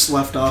we just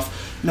left off.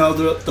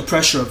 The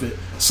pressure of it.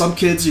 Some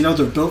kids,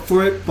 they're built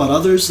for it, but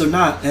others they're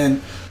not.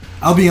 And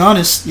I'll be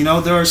honest,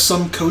 there are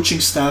some coaching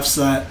staffs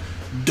that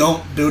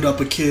don't build up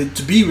a kid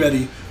to be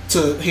ready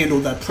to handle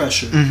that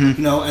pressure,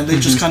 and they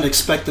just kind of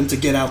expect them to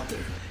get out there.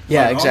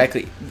 Yeah,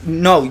 exactly.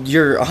 No,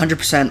 you're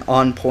 100%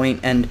 on point,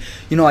 and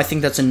I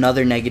think that's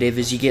another negative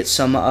is you get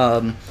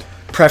some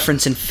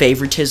preference and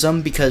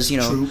favoritism, because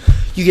True.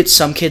 You get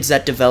some kids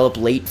that develop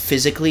late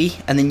physically,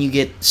 and then you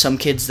get some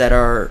kids that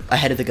are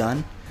ahead of the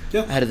gun,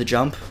 ahead of the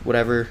jump,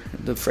 whatever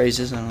the phrase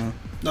is. I don't know.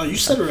 No, you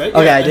said it right.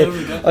 Okay, I did.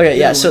 Okay,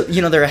 yeah. So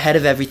they're ahead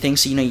of everything.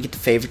 So you get the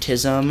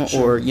favoritism,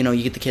 or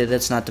you get the kid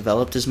that's not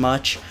developed as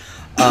much.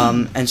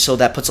 And so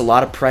that puts a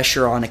lot of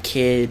pressure on a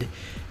kid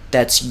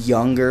that's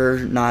younger,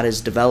 not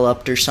as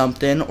developed or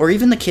something, or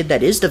even the kid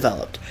that is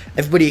developed.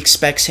 Everybody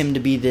expects him to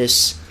be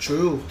this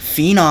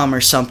phenom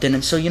or something,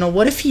 and so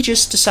what if he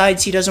just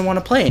decides he doesn't want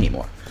to play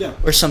anymore?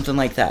 Or something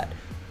like that.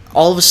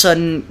 All of a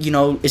sudden,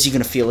 is he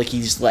going to feel like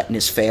he's letting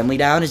his family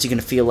down? Is he going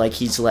to feel like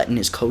he's letting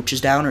his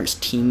coaches down, or his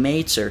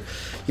teammates, or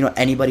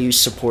anybody who's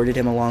supported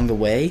him along the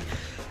way?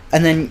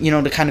 And then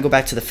to kind of go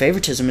back to the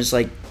favoritism is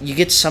you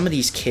get some of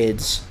these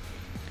kids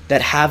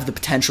that have the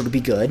potential to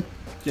be good.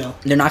 Yeah.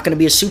 They're not going to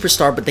be a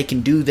superstar, but they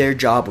can do their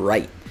job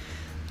right.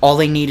 all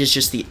they need is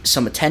just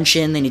some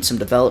attention. They need some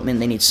development.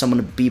 They need someone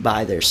to be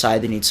by their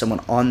side. They need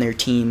someone on their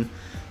team.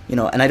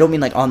 And I don't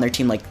mean like on their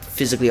team, like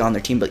physically on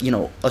their team, but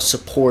a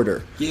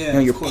supporter. Yeah,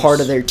 you're part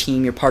of their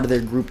team. You're part of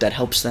their group that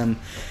helps them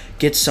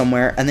get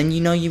somewhere. And then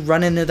you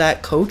run into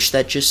that coach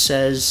that just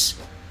says,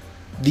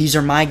 "These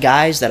are my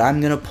guys that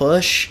I'm gonna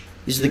push.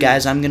 These are the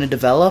guys I'm gonna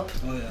develop."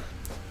 Oh yeah.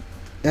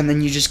 And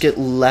then you just get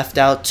left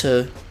out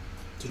to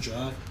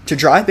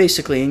dry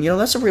basically, and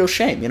that's a real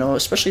shame.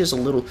 Especially as a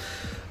little,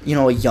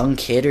 a young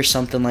kid or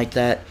something like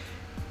that.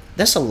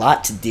 That's a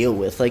lot to deal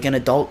with. Like an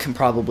adult can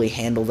probably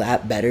handle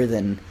that better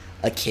than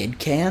a kid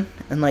can,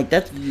 and like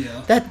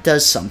that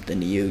does something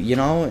to you,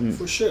 and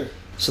for sure.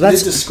 So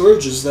it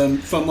discourages them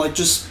from like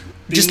just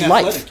being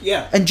life,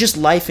 yeah, and just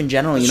life in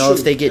general.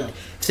 If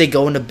they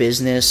go into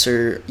business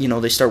or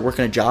they start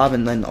working a job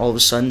and then all of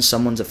a sudden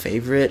someone's a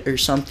favorite or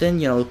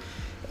something,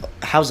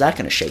 how's that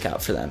going to shake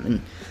out for them?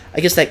 And I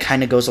guess that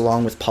kind of goes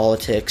along with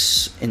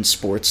politics in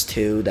sports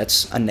too.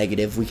 That's a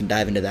negative. We can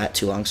dive into that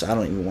too long, so I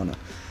don't even want to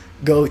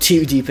go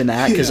too deep in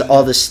that because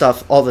all this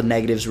stuff, all the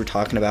negatives we're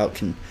talking about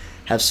can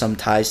have some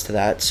ties to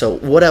that. So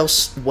what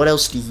else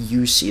do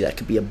you see that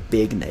could be a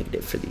big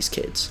negative for these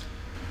kids?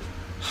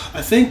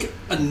 I think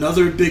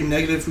another big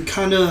negative, we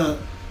kind of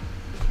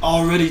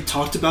already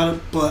talked about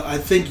it, but I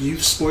think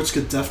youth sports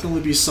could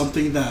definitely be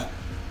something that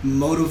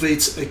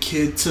motivates a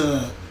kid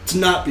to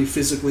not be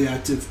physically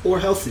active or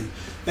healthy.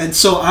 And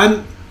so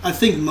I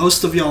think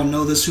most of y'all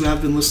know this who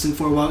have been listening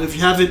for a while. If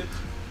you haven't,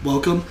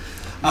 welcome.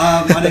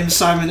 My name is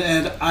Simon,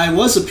 and I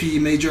was a PE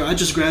major. I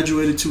just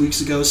graduated 2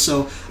 weeks ago,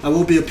 so I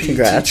will be a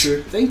PE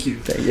teacher. Thank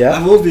you. Yeah.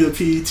 I will be a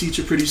PE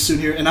teacher pretty soon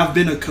here, and I've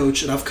been a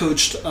coach, and I've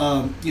coached,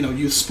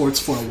 youth sports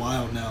for a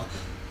while now.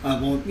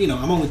 I'm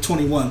only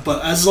 21,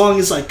 but as long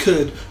as I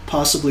could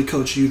possibly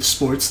coach youth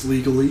sports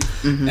legally.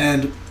 Mm-hmm.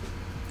 And,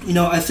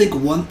 I think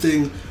one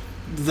thing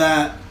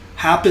that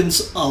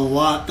happens a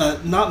lot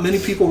that not many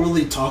people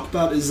really talk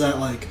about is that,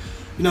 like,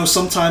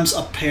 sometimes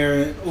a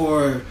parent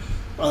or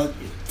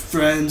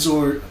friends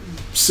or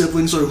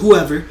siblings or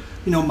whoever,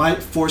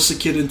 might force a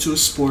kid into a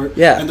sport,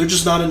 and they're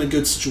just not in a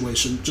good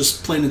situation,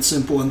 just plain and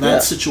simple. And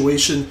that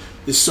situation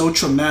is so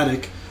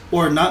traumatic,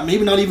 or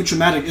maybe not even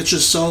traumatic. It's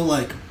just so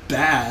like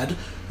bad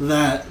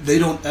that they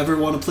don't ever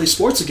want to play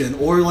sports again,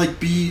 or like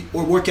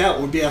work out,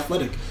 or be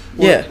athletic,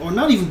 or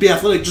not even be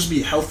athletic, just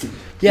be healthy.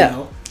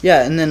 Yeah.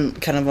 Yeah, and then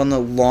kind of on the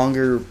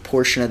longer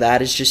portion of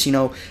that is just,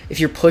 if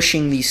you're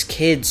pushing these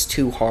kids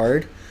too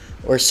hard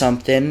or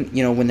something,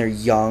 when they're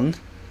young,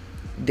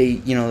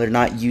 they're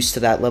not used to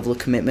that level of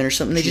commitment or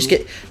something. They just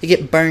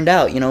get burned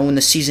out, when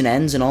the season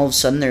ends and all of a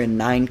sudden they're in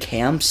 9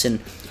 camps and,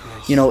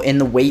 in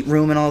the weight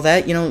room and all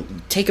that,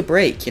 take a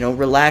break,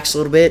 relax a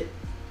little bit,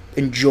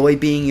 enjoy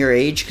being your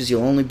age because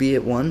you'll only be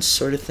it once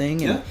sort of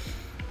thing. And,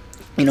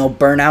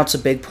 burnout's a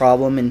big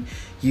problem in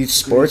youth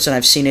sports, and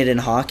I've seen it in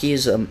hockey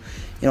is,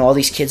 all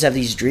these kids have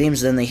these dreams,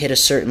 then they hit a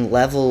certain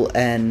level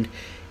and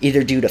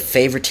either due to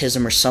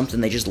favoritism or something,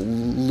 they just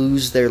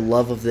lose their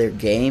love of their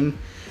game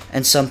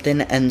and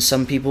something, and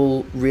some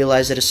people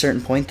realize at a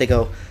certain point, they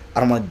go, I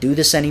don't want to do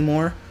this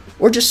anymore,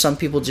 or just some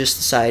people just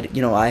decide,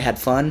 I had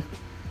fun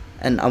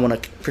and I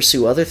want to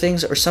pursue other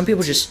things, or some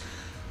people just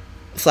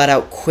flat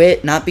out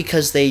quit, not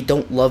because they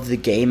don't love the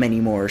game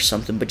anymore or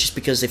something, but just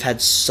because they've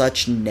had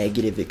such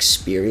negative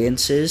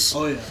experiences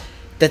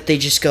that they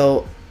just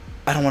go,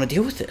 I don't want to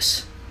deal with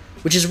this.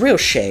 Which is a real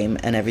shame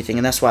and everything,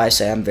 and that's why I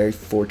say I'm very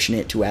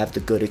fortunate to have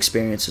the good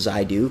experiences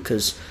I do,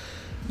 because,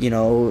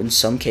 in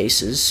some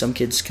cases, some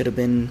kids could have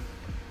been,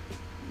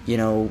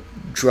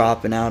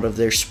 dropping out of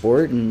their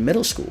sport in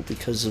middle school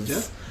because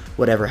of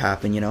whatever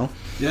happened,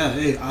 Yeah,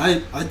 hey,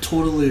 I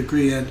totally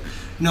agree, and,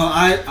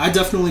 I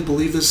definitely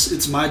believe this.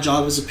 It's my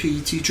job as a PE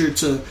teacher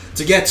to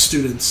get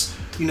students,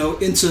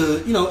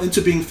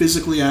 into being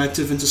physically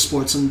active, into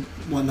sports and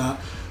whatnot.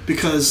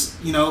 Because,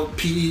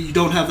 PE, you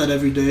don't have that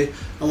every day.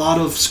 A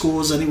lot of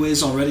schools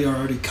anyways are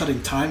already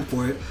cutting time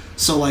for it.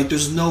 So, like,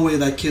 there's no way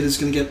that kid is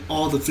going to get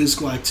all the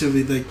physical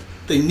activity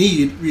they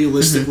need,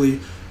 realistically,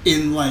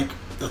 in, like,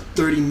 the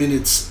 30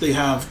 minutes they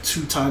have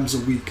 2 times a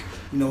week.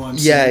 You know what I'm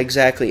saying? Yeah,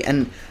 exactly.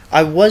 And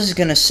I was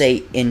going to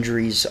say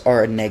injuries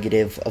are a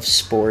negative of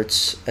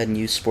sports and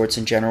youth sports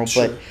in general.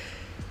 Sure. But,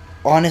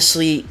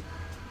 honestly...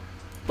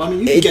 I mean,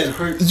 you can get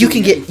hurt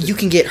You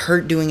can get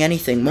hurt doing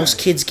anything. Most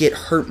kids get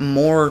hurt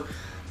more...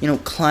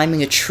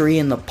 climbing a tree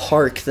in the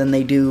park than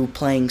they do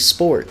playing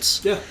sports.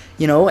 Yeah.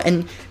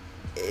 And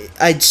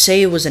I'd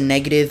say it was a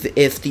negative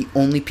if the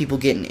only people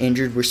getting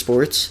injured were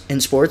sports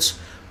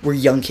were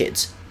young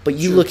kids. But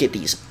you look at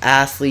these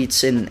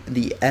athletes in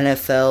the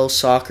NFL,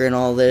 soccer, and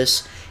all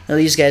this.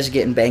 These guys are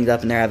getting banged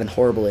up and they're having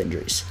horrible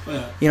injuries.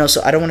 Yeah.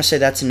 So I don't want to say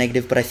that's a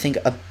negative, but I think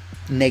a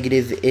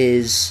negative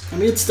is... I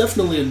mean, it's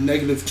definitely a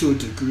negative to a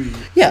degree.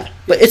 Yeah,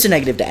 but it's a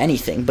negative to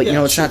anything. But,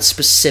 it's not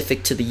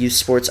specific to the youth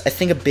sports. I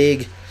think a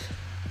big...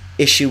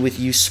 issue with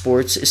youth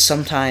sports is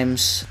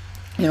sometimes,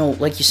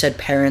 like you said,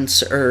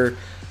 parents or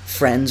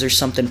friends or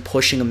something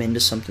pushing them into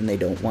something they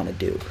don't want to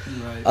do.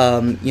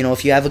 Right.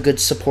 If you have a good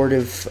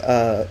supportive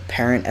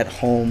parent at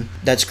home,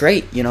 that's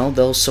great.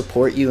 They'll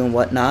support you and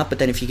whatnot. But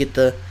then if you get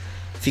the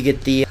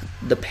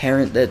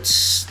parent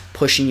that's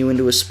pushing you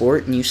into a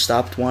sport and you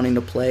stopped wanting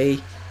to play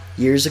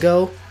years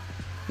ago,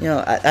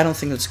 I don't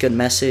think that's a good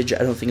message. I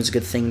don't think it's a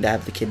good thing to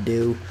have the kid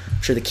do.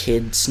 I'm sure the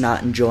kid's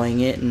not enjoying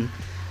it, and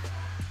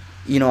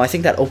I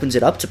think that opens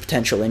it up to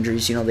potential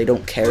injuries. They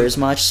don't care as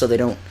much, so they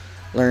don't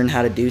learn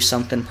how to do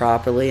something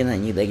properly, and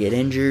then they get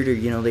injured,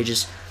 or they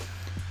just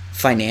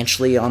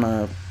financially on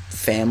a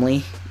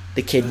family.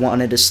 The kid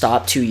wanted to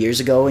stop 2 years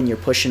ago, and you're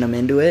pushing them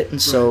into it,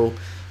 and so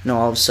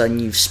all of a sudden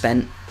you've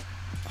spent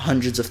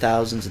hundreds of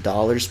thousands of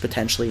dollars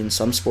potentially in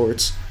some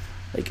sports,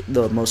 like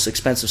the most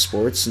expensive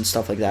sports and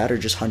stuff like that, or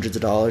just hundreds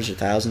of dollars or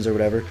thousands or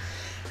whatever,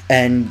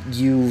 and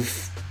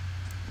you've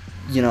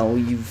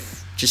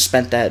just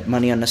spent that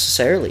money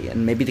unnecessarily,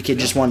 and maybe the kid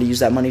just wanted to use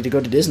that money to go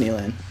to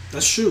Disneyland.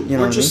 That's true.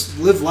 Or just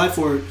live life,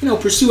 or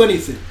pursue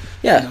anything.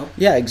 Yeah,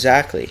 yeah,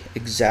 exactly.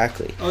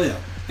 Oh yeah,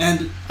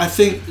 and I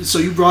think so.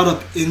 You brought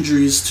up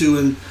injuries too,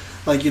 and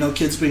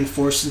kids being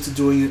forced into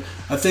doing it.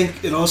 I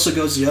think it also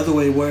goes the other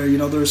way, where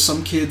there are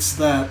some kids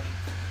that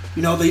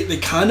they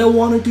kind of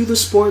want to do the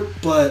sport,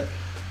 but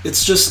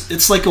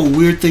it's like a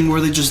weird thing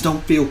where they just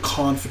don't feel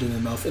confident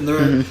enough, and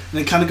and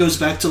it kind of goes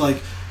back to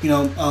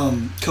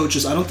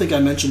coaches. I don't think I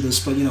mentioned this,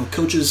 but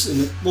coaches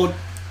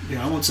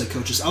I won't say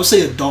coaches. I would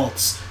say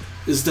adults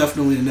is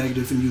definitely a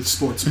negative in youth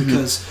sports,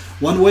 because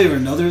one way or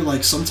another,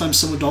 sometimes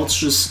some adults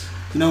just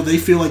they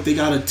feel like they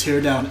gotta tear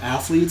down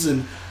athletes,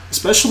 and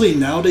especially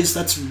nowadays,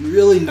 that's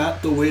really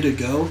not the way to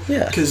go.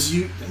 Yeah. Because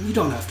you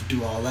don't have to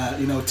do all that.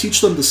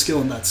 Teach them the skill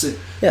and that's it.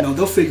 Yeah.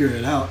 They'll figure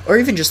it out. Or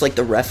even just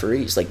the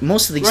referees.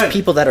 Most of these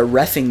people that are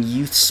reffing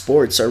youth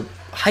sports are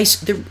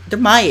they're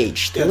my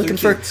age. They're looking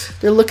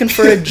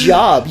for a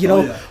job.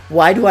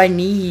 Why do I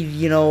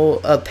need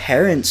a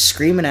parent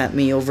screaming at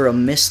me over a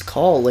missed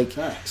call?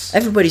 Facts.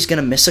 Everybody's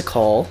gonna miss a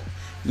call.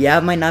 Yeah,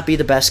 it might not be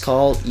the best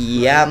call.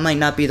 Yeah, it might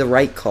not be the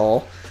right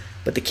call.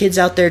 But the kid's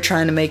out there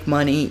trying to make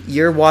money.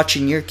 You're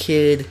watching your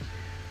kid,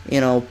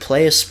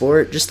 play a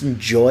sport. Just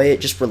enjoy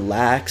it. Just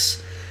relax.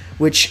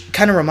 Which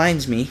kind of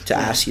reminds me to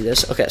ask you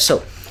this. Okay,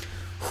 so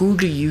who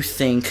do you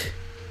think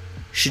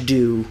should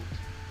do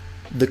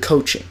the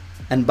coaching?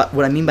 And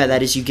what I mean by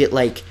that is you get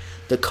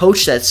the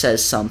coach that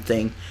says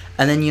something,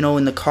 and then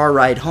in the car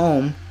ride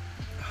home,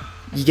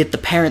 you get the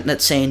parent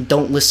that's saying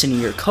don't listen to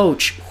your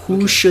coach.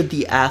 Who should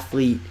the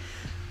athlete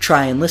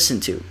try and listen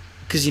to?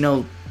 Because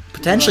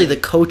potentially the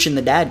coach and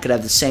the dad could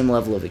have the same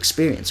level of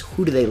experience.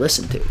 Who do they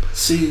listen to?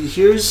 See,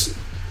 here,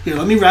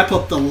 let me wrap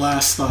up the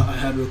last thought I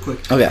had real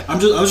quick. Okay. I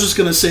was just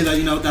gonna say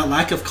that that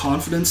lack of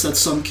confidence that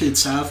some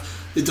kids have,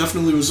 it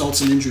definitely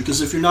results in injury.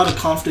 Because if you're not a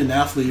confident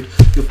athlete,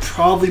 you're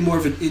probably more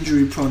of an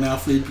injury-prone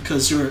athlete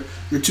because you're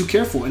too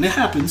careful, and it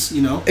happens.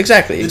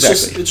 Exactly.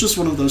 It's just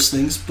one of those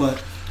things.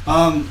 But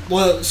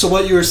so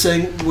what you were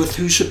saying with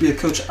who should be a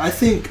coach, I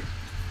think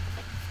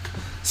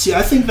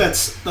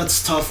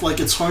that's tough.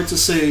 It's hard to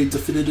say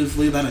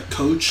definitively that a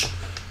coach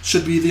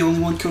should be the only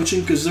one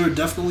coaching, because there are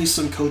definitely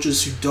some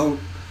coaches who don't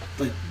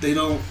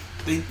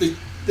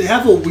they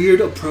have a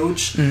weird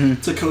approach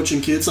to coaching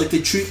kids.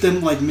 They treat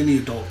them like mini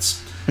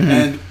adults.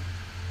 And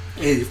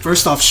hey,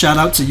 first off, shout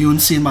out to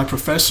UNC and my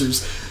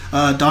professors,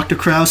 Dr.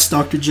 Krause,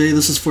 Dr. J.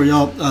 This is for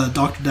y'all,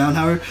 Dr.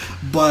 Downhauer.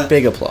 But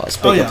big applause.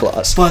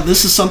 Applause. But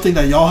this is something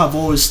that y'all have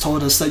always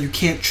told us, that you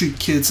can't treat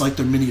kids like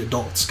they're mini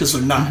adults, because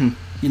they're not.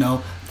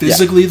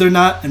 Physically they're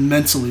not, and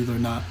mentally they're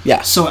not.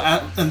 Yeah. So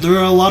and there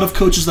are a lot of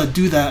coaches that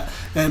do that.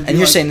 And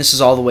you're saying this is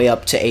all the way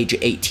up to age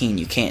 18.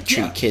 You can't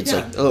treat kids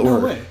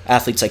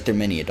athletes like they're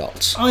mini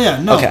adults. Oh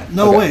yeah,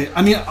 no way.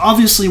 I mean,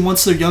 obviously,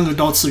 once they're young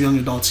adults, they're young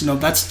adults.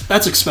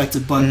 That's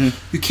expected. But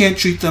you can't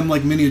treat them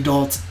like mini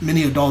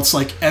adults.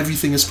 Like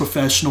everything is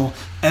professional,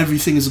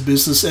 everything is a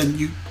business, and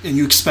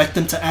you expect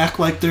them to act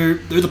like they're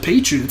the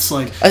Patriots.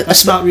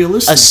 That's not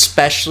realistic.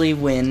 Especially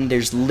when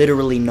there's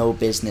literally no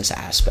business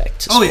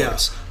aspect to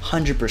sports.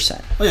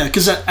 100%. Oh yeah,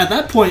 because at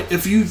that point,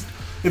 if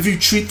you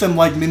treat them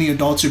like mini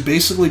adults, you're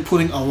basically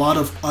putting a lot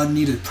of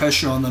unneeded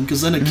pressure on them,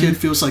 because then a kid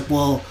feels like,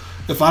 well,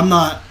 if I'm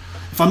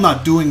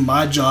not doing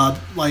my job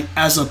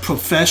as a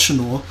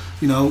professional,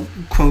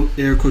 quote,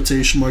 air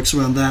quotation marks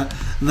around that,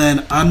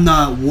 then I'm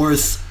not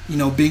worth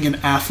being an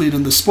athlete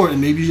in the sport,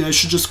 and maybe I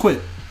should just quit.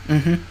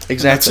 Exactly. And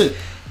that's it.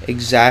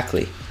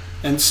 Exactly.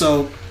 And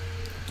so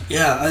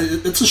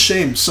it's a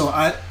shame. So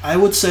I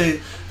would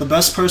say the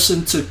best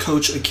person to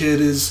coach a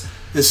kid is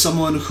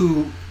someone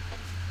who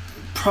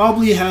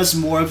probably has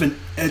more of an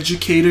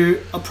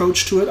educator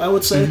approach to it, I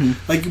would say.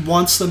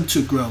 Wants them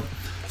to grow.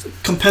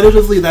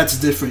 Competitively, that's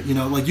different.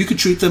 You could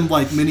treat them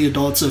like mini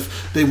adults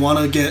if they want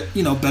to get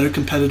better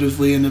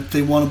competitively, and if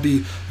they want to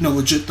be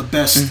legit the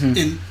best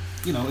in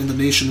the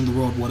nation, in the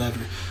world,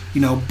 whatever.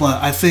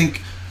 But I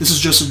think this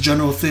is just a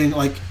general thing,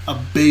 a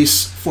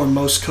base for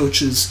most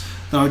coaches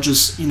that are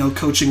just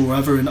coaching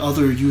wherever in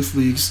other youth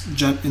leagues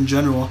in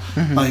general.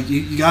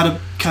 You got to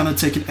kind of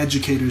take an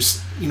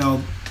educator's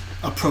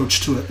approach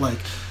to it.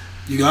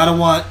 You gotta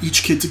want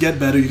each kid to get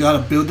better. You gotta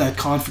build that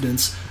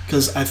confidence,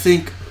 because I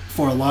think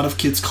for a lot of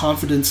kids,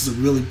 confidence is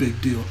a really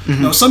big deal.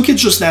 Now, some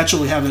kids just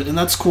naturally have it, and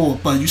that's cool,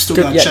 but you still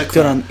gotta check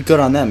that. Good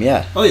on them,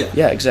 yeah. Oh, yeah.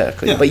 Yeah,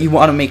 exactly. Yeah. But you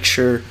want to make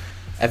sure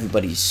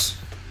everybody's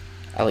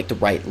at like the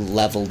right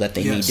level that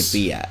they need to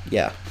be at.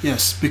 Yeah.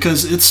 Yes,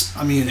 because it's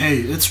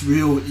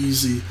real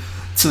easy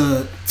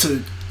to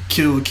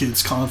kill a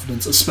kid's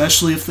confidence,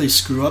 especially if they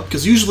screw up,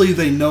 because usually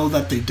they know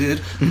that they did,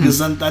 because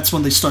then that's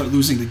when they start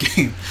losing the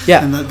game.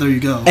 Yeah. And there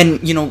you go.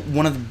 And, you know,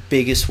 one of the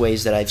biggest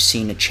ways that I've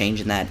seen a change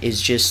in that is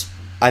just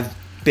I've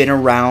been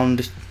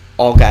around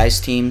all guys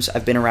teams.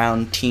 I've been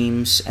around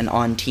teams and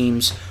on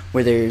teams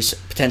where there's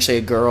potentially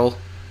a girl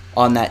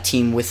on that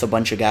team with a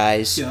bunch of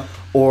guys. Yeah.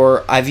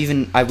 Or I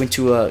went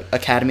to a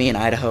academy in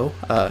Idaho.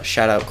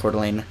 Shout out Coeur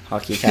d'Alene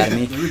Hockey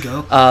Academy. There we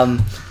go.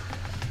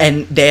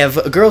 And they have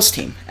a girls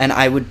team, and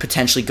I would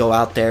potentially go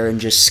out there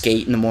and just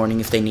skate in the morning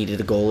if they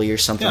needed a goalie or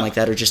something like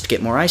that, or just to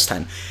get more ice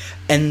time.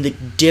 And the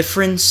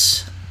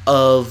difference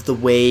of the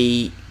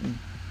way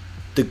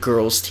the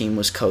girls team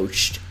was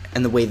coached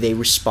and the way they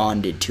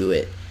responded to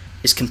it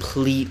is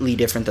completely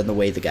different than the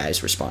way the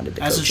guys responded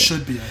to coaching. As it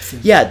should be, I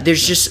think. Yeah,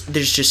 there's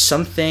just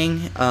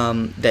something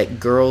that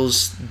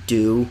girls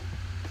do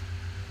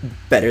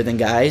better than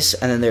guys,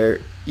 and then they're,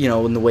 you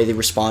know, in the way they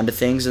respond to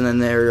things, and then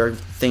there are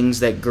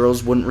things that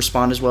girls wouldn't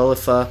respond as well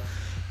if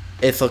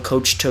a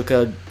coach took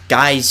a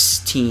guys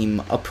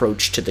team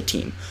approach to the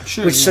team.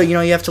 Sure. So, you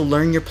know, you have to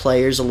learn your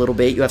players a little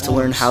bit. You have to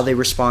learn how they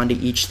respond to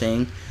each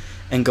thing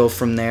and go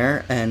from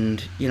there.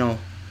 And, you know,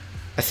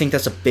 I think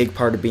that's a big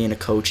part of being a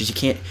coach is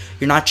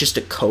you're not just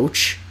a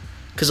coach,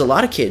 because a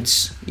lot of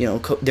kids, you know,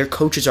 their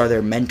coaches are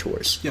their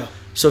mentors. Yeah.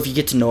 So if you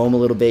get to know them a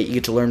little bit, you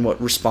get to learn what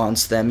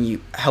responds to them.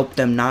 You help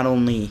them not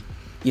only,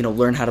 you know,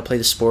 learn how to play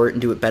the sport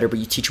and do it better, but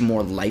you teach them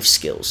more life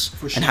skills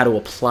and how to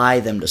apply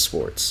them to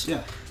sports.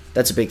 Yeah.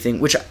 That's a big thing,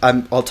 which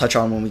I'll touch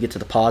on when we get to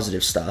the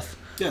positive stuff.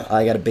 Yeah.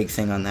 I got a big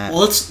thing on that.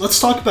 Well, let's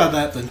talk about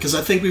that then, because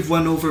I think we've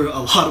went over a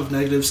lot of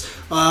negatives.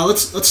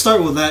 Let's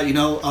start with that. You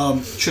know,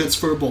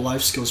 transferable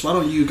life skills. Why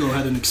don't you go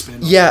ahead and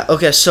expand on that?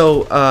 Okay.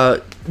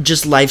 So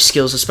just life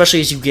skills, especially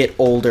as you get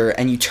older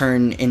and you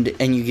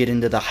get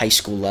into the high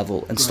school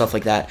level and stuff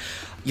like that.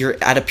 You're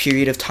at a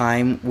period of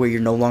time where you're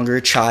no longer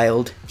a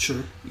child.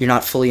 Sure. You're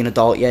not fully an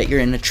adult yet. You're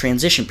in a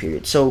transition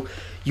period. So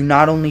you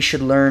not only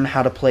should learn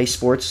how to play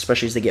sports,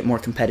 especially as they get more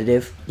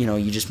competitive. You know,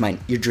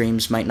 your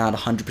dreams might not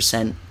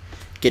 100%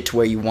 get to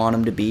where you want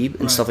them to be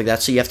and stuff like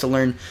that. So you have to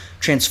learn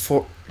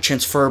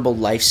transferable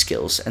life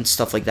skills and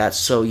stuff like that.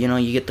 So, you know,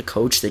 you get the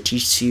coach that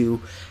teaches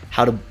you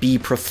how to be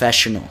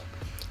professional,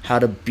 how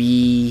to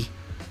be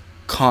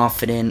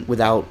confident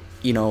without,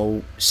 you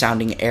know,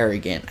 sounding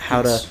arrogant,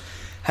 how to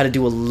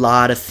do a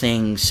lot of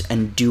things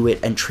and do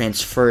it and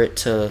transfer it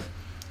to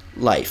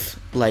life,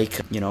 like,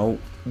 you know,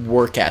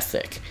 work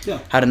ethic. Yeah.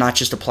 How to not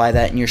just apply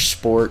that in your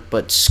sport,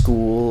 but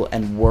school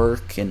and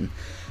work and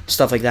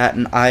stuff like that.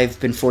 And I've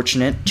been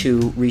fortunate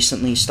to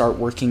recently start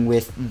working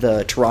with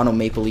the Toronto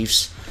Maple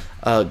Leafs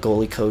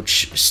goalie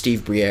coach,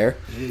 Steve Briere.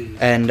 Hey.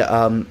 And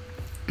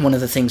one of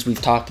the things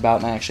we've talked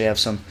about, and I actually have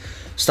some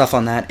stuff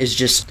on that, is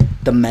just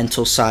the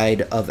mental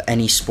side of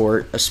any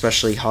sport,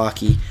 especially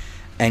hockey.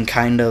 And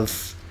kind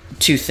of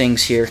two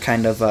things here,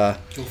 kind of go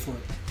for it.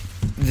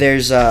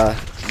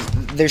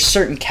 There's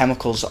certain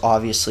chemicals,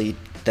 obviously,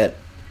 that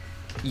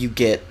you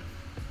get,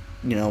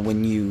 you know,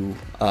 when you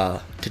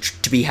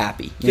to be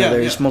happy. You know,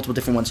 there's multiple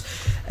different ones,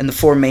 and the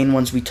four main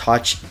ones we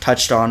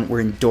touched on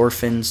were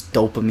endorphins,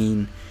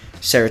 dopamine,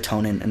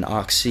 serotonin, and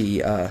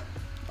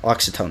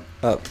oxytocin.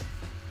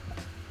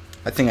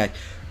 I think I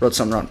wrote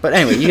something wrong, but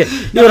anyway, you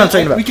know what I'm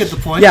talking about. We get the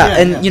point. Yeah,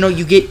 and you know,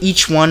 you get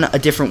each one a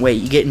different way.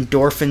 You get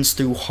endorphins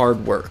through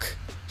hard work.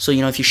 So,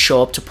 you know, if you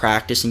show up to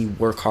practice and you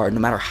work hard, no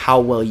matter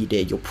how well you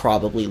did, you'll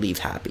probably leave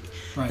happy.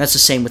 Right. That's the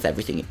same with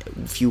everything.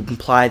 If you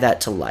apply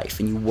that to life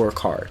and you work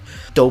hard.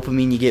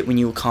 Dopamine you get when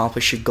you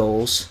accomplish your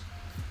goals.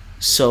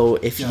 So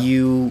if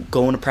you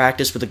go into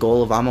practice with a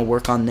goal of, I'm going to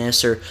work on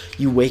this, or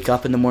you wake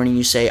up in the morning and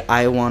you say,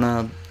 I want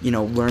to, you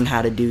know, learn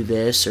how to do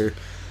this, or,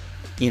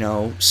 you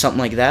know, something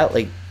like that.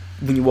 Like,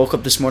 when you woke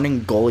up this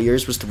morning, goal of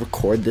yours was to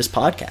record this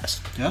podcast.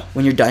 Yeah.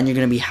 When you're done, you're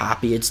going to be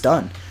happy it's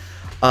done.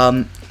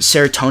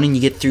 Serotonin you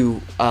get through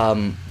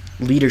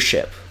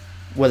leadership,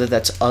 whether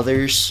that's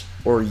others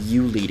or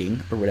you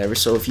leading or whatever.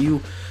 So if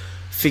you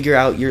figure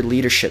out your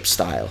leadership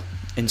style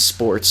in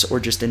sports or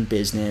just in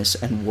business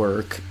and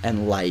work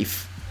and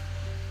life,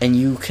 and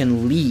you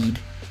can lead,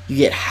 you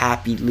get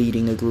happy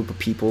leading a group of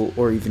people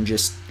or even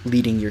just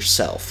leading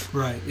yourself.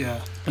 Right,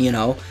 yeah. You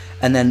know?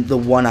 And then the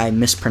one I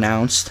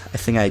mispronounced, I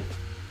think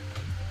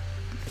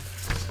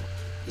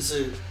Is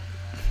it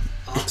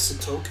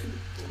oxytocin?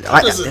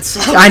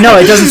 I know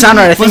it doesn't sound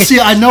right. But see,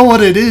 I know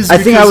what it is. I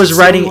think I was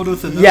writing.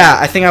 Yeah,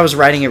 I think I was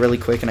writing it really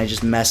quick and I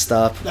just messed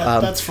up.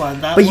 That's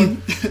fine. Look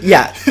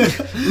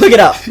it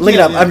up. Look it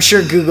up. I'm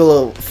sure Google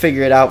will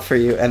figure it out for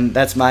you. And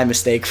that's my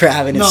mistake for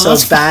having it so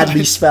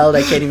badly spelled.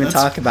 I can't even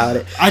talk about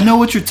it. I know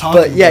what you're talking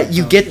about. But yeah,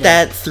 you get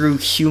that through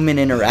human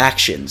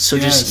interaction. So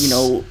just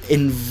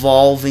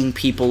involving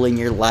people in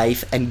your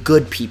life and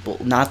good people,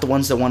 not the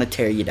ones that want to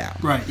tear you down.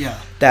 Right. Yeah.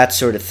 That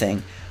sort of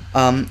thing.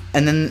 And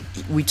then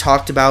we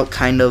talked about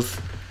kind of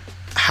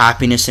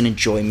happiness and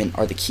enjoyment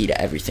are the key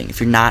to everything. If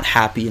you're not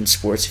happy in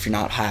sports, if you're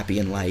not happy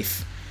in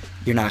life,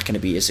 you're not going to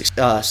be as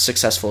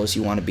successful as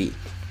you want to be.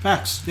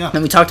 Facts, yeah.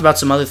 And we talked about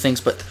some other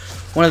things, but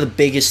one of the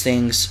biggest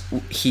things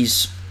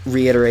he's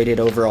reiterated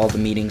over all the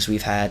meetings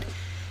we've had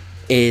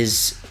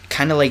is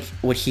kind of like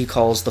what he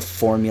calls the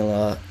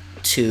formula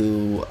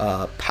to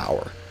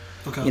power.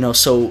 Okay.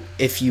 So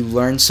if you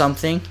learn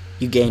something,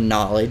 you gain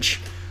knowledge.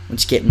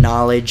 Once you get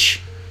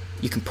knowledge,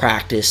 you can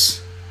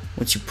practice.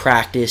 Once you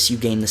practice, you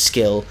gain the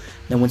skill.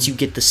 Then once you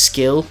get the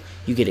skill,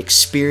 you get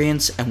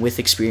experience, and with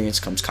experience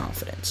comes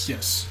confidence.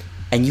 Yes.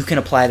 And you can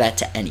apply that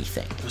to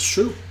anything. That's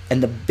true.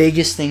 And the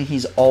biggest thing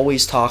he's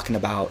always talking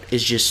about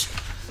is just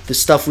the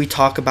stuff we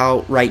talk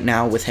about right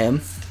now with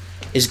him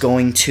is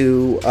going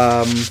to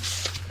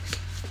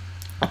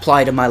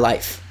apply to my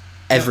life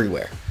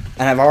everywhere.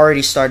 And I've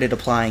already started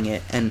applying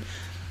it. And,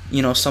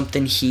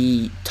 something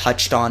he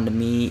touched on to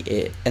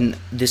me, and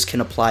this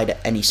can apply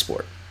to any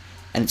sport.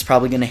 And it's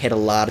probably going to hit a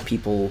lot of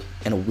people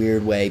in a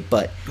weird way,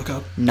 but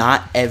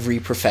not every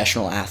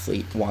professional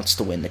athlete wants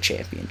to win the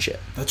championship.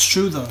 That's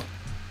true, though.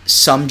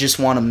 Some just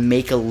want to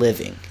make a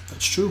living.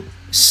 That's true.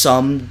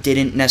 Some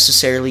didn't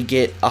necessarily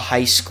get a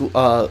high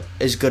school,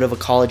 as good of a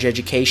college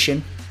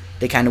education.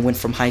 They kind of went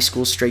from high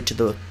school straight to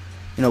the,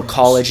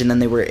 college, and then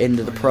they were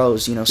into the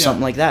pros,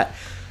 something like that.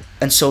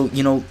 And so,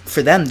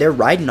 for them, they're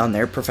riding on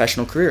their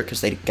professional career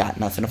because they got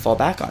nothing to fall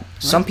back on. Right.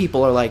 Some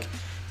people are like,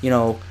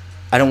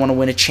 I don't want to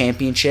win a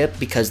championship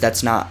because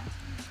that's not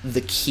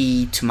the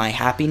key to my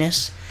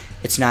happiness.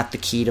 It's not the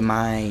key to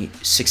my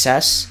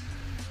success.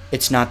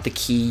 It's not the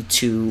key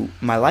to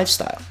my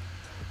lifestyle.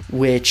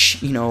 Which,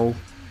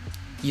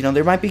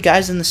 there might be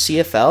guys in the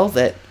CFL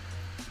that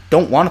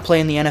don't want to play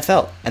in the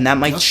NFL. And that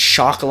might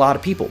shock a lot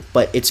of people.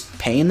 But it's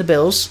paying the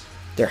bills.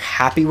 They're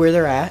happy where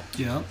they're at.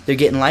 Yeah. They're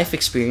getting life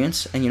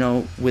experience.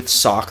 And, with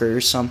soccer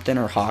or something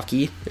or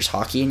hockey, there's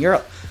hockey in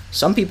Europe.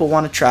 Some people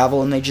want to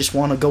travel and they just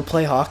want to go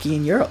play hockey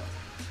in Europe.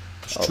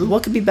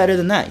 What could be better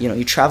than that?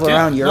 You travel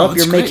around Europe,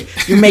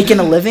 you're making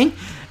a living.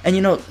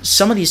 And,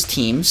 some of these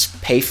teams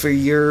pay for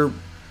your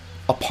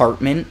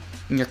apartment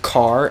and your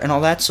car and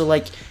all that. So,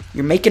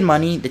 you're making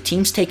money. The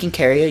team's taking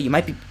care of you. You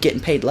might be getting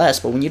paid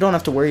less, but when you don't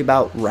have to worry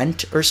about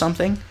rent or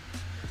something,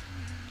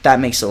 that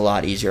makes it a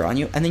lot easier on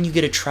you. And then you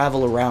get to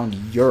travel around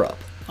Europe.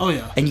 Oh,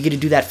 yeah. And you get to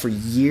do that for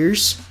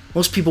years.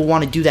 Most people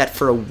want to do that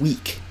for a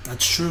week.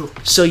 That's true.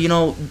 So,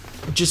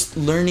 just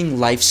learning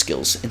life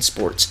skills in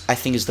sports, I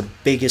think, is the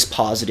biggest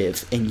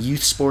positive in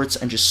youth sports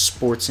and just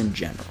sports in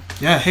general.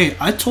 Yeah, hey,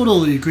 I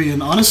totally agree.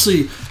 And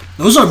honestly,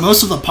 those are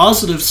most of the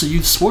positives to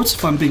youth sports,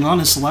 if I'm being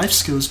honest, life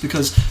skills,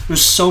 because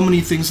there's so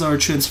many things that are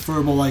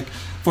transferable. Like,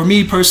 for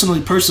me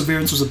personally,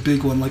 perseverance was a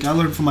big one. I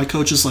learned from my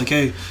coaches,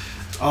 hey,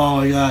 oh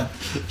my God,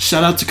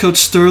 shout out to Coach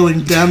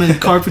Sterling down in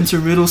Carpenter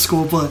Middle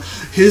School, but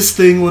his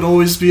thing would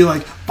always be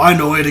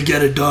find a way to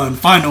get it done,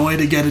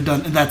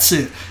 and that's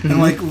it. Mm-hmm.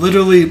 And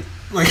literally,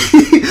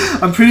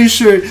 I'm pretty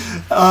sure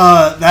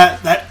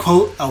that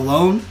quote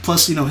alone,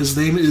 plus his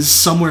name is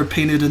somewhere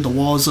painted in the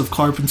walls of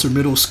Carpenter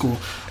Middle School,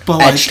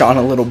 but etched on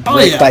a little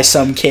brick by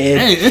some kid.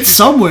 Hey, it's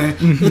somewhere.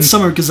 Mm-hmm. It's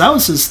somewhere, because that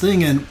was his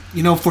thing. And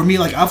for me,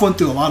 I've went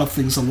through a lot of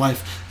things in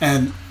life,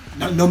 and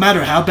no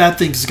matter how bad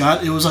things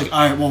got, it was all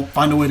right, well,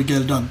 find a way to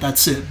get it done.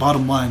 That's it,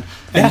 bottom line.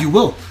 And you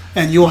will.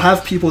 And you'll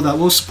have people that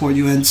will support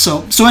you. And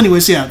so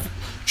anyways,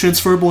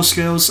 transferable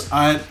skills,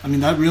 I mean,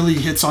 that really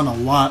hits on a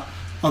lot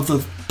of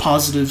the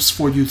positives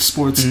for youth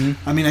sports.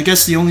 Mm-hmm. I mean, I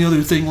guess the only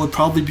other thing would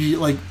probably be,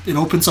 it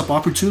opens up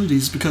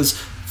opportunities, because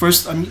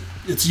first, I mean,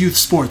 it's youth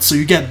sports, so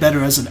you get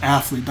better as an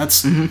athlete.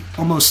 That's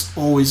almost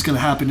always going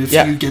to happen if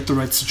you get the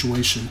right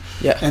situation.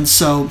 Yeah. And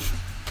so,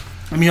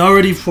 I mean, we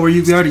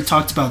already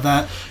talked about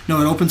that. It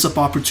opens up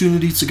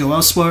opportunities to go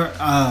elsewhere.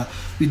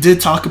 We did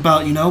talk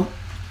about,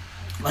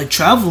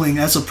 traveling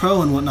as a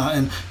pro and whatnot,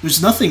 and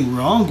there's nothing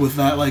wrong with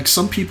that.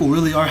 Some people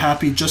really are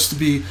happy just to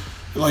be,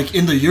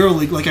 in the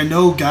EuroLeague. I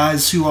know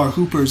guys who are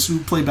hoopers who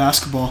play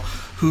basketball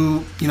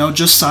who,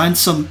 just signed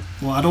some,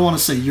 well, I don't want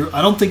to say,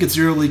 I don't think it's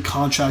EuroLeague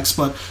contracts,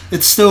 but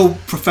it's still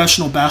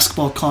professional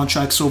basketball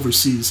contracts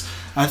overseas.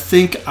 I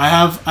think I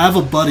have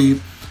a buddy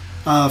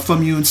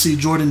from UNC,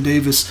 Jordan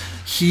Davis.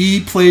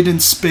 He played in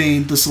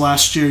Spain this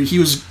last year. He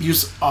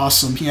was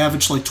awesome. He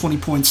averaged 20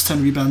 points,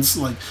 10 rebounds.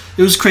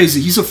 It was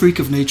crazy. He's a freak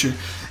of nature.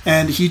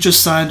 And he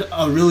just signed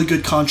a really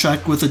good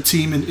contract with a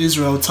team in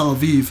Israel, Tel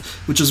Aviv,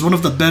 which is one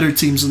of the better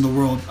teams in the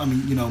world. I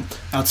mean,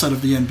 outside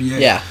of the NBA.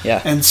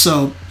 Yeah. And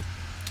so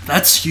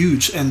that's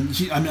huge. And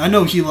I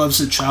know he loves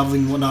it,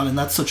 traveling and whatnot, and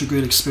that's such a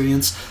great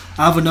experience.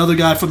 I have another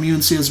guy from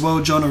UNC as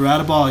well, Jonah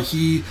Radabal.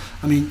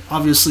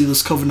 Obviously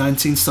this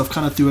COVID-19 stuff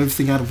kind of threw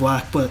everything out of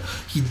whack, but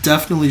he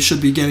definitely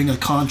should be getting a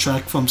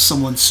contract from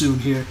someone soon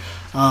here.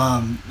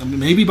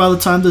 Maybe by the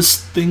time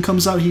this thing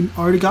comes out, he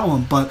already got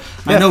one, but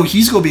I know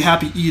he's going to be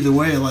happy either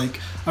way. Like,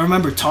 I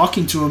remember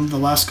talking to him the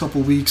last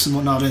couple of weeks and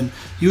whatnot, and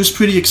he was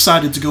pretty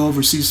excited to go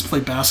overseas to play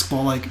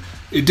basketball. Like,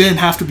 it didn't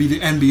have to be the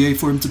NBA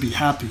for him to be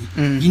happy.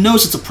 He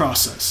knows it's a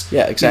process.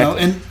 Yeah,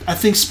 exactly. And I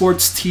think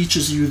sports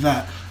teaches you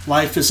that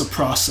life is a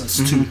process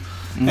too,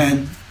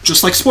 and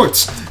just like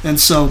sports. And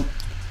so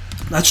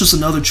that's just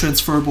another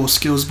transferable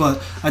skills.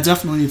 But I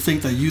definitely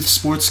think that youth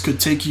sports could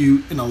take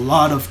you in a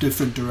lot of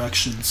different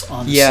directions,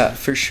 honestly. Yeah,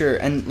 for sure.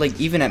 And like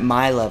even at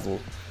my level,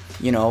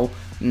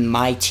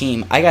 my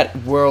team, I got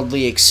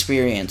worldly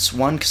experience.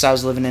 One, because I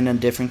was living in a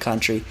different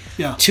country.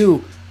 Yeah.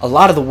 Two, a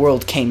lot of the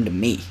world came to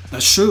me.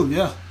 That's true,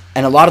 yeah.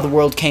 And a lot of the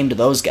world came to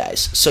those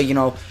guys. So,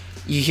 you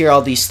hear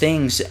all these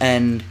things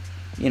and,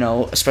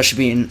 especially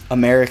being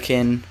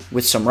American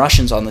with some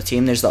Russians on the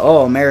team, there's the,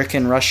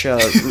 American-Russia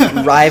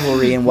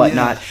rivalry and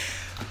whatnot. Yeah.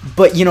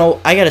 But,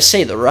 I got to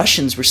say, the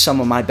Russians were some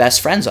of my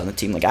best friends on the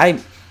team. Like,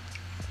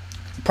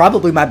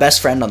 probably my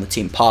best friend on the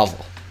team,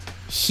 Pavel.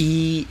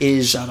 He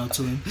is... Shout out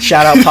to him.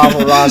 Shout out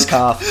Pavel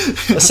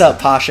Rozkov. What's up,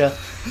 Pasha?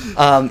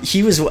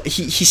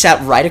 He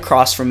sat right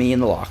across from me in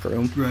the locker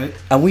room. Right.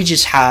 And we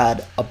just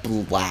had a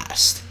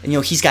blast. And,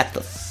 he's got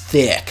the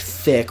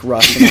thick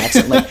Russian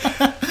accent. Like,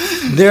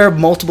 there are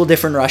multiple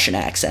different Russian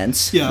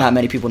accents. Yeah. Not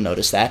many people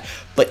notice that.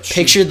 But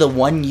picture the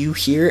one you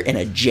hear in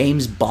a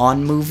James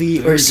Bond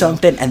movie or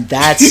something, and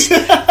that's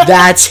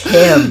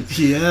him.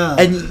 Yeah.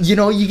 And,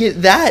 you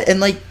get that, and,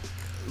 like,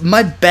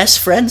 my best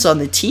friends on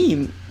the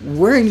team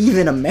weren't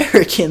even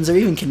Americans or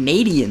even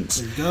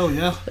Canadians. There you go,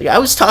 yeah. Like, I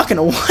was talking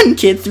to one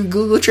kid through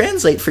Google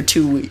Translate for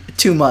 2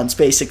 months,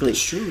 basically.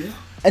 That's true, yeah.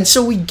 And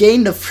so we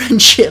gained a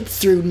friendship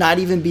through not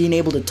even being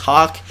able to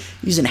talk,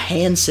 using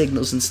hand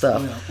signals and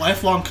stuff. Oh, yeah.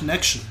 Lifelong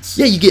connections.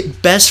 Yeah, you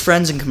get best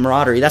friends and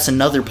camaraderie. That's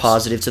another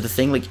positive to the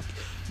thing. Like,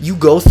 you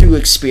go through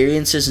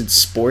experiences in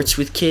sports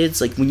with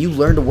kids. Like, when you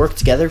learn to work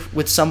together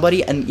with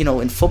somebody, and,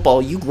 in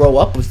football, you grow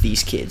up with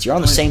these kids. You're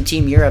on the same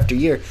team year after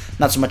year.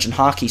 Not so much in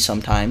hockey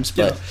sometimes,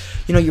 but,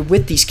 you're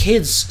with these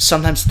kids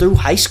sometimes through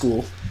high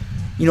school.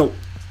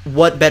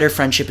 What better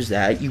friendship is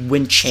that? You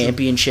win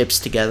championships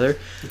together.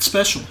 It's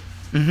special.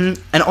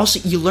 Mm-hmm. And also,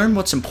 you learn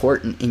what's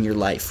important in your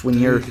life when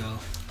you're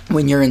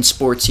in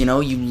sports. You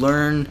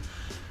learn.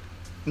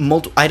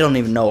 I don't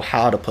even know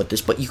how to put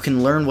this, but you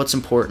can learn what's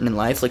important in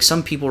life. Like,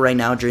 some people right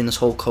now during this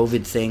whole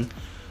COVID thing,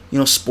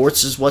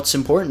 sports is what's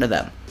important to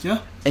them. Yeah.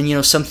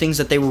 And some things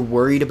that they were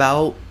worried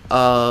about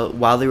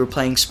while they were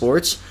playing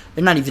sports,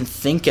 they're not even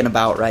thinking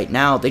about right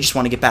now. They just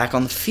want to get back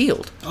on the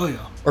field. Oh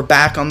yeah. Or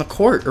back on the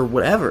court or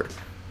whatever.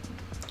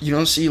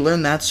 So you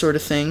learn that sort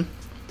of thing.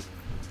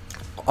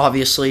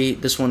 Obviously,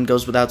 this one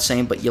goes without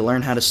saying, but you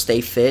learn how to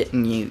stay fit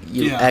and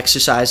you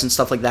exercise and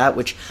stuff like that,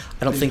 which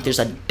I don't think there's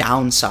a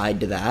downside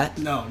to that.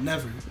 No,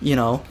 never.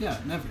 Yeah,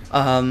 never.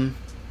 And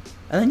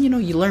then,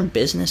 you learn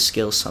business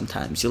skills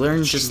sometimes. You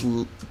learn just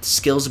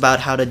skills about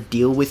how to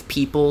deal with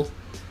people.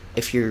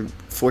 If you're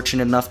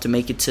fortunate enough to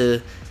make it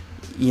to,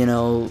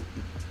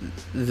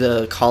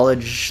 the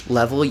college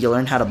level, you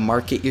learn how to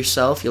market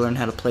yourself. You learn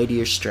how to play to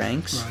your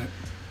strengths. Right.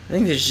 I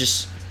think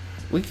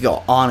we could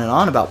go on and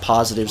on about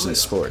positives in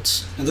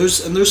sports. And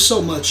there's so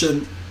much,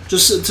 and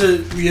just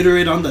to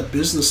reiterate on that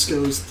business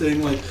skills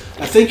thing, like,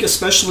 I think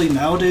especially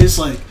nowadays,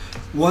 like,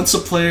 once a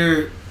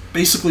player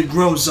basically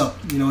grows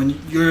up, and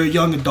you're a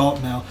young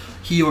adult now,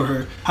 he or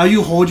her, how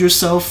you hold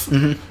yourself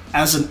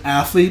as an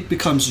athlete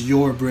becomes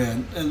your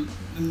brand. And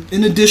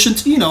in addition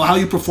to, how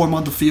you perform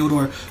on the field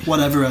or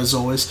whatever, as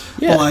always.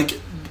 Yeah. But, like,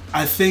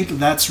 I think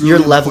that's really your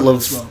level of,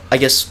 as well. I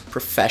guess,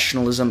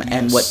 professional,ism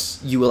and what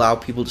you allow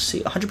people to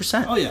see.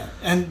 100%. Oh, yeah.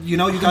 And, you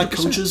got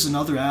coaches and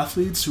other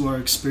athletes who are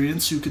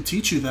experienced who could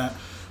teach you that.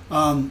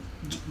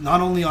 Not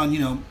only on,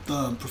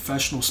 the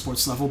professional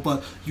sports level,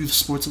 but youth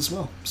sports as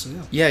well. So,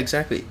 yeah. Yeah,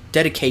 exactly.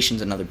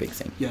 Dedication's another big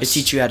thing. Yes. It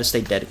teach you how to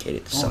stay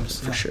dedicated to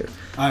something, for sure.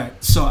 All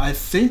right. So, I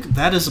think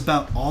that is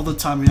about all the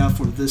time we have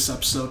for this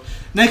episode.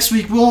 Next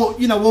week, we'll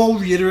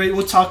reiterate.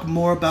 We'll talk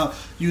more about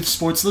youth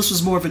sports. This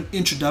was more of an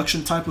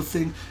introduction type of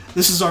thing.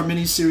 This is our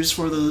mini-series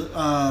for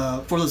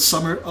the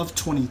summer of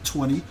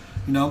 2020.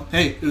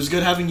 Hey, it was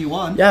good having you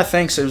on. Yeah,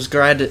 thanks. It was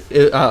glad to...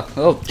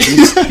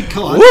 jeez.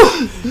 Go on.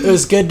 It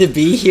was good to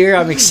be here.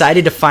 I'm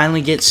excited to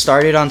finally get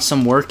started on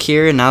some work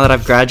here. And now that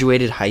I've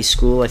graduated high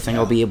school, I think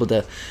I'll be able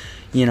to,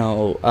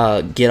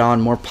 get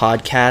on more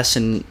podcasts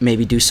and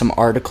maybe do some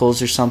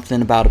articles or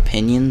something about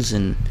opinions.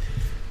 And,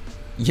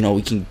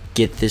 we can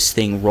get this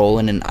thing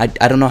rolling. And I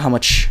don't know how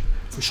much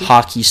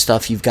hockey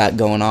stuff you've got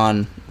going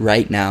on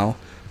right now.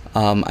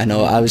 I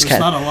know I was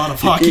There's not a lot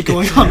of hockey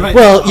going on right now.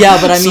 Well,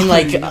 yeah, but I mean,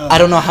 I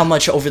don't know how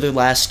much over the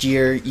last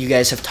year you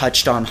guys have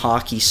touched on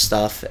hockey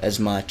stuff as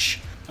much.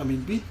 I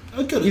mean,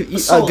 a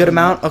good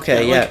amount?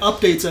 Okay, yeah. Like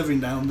updates every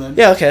now and then.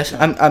 Yeah, okay.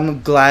 Yeah.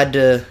 I'm glad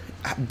to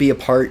be a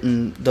part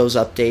in those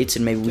updates,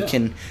 and maybe we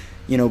can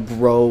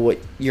grow what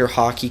your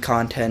hockey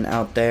content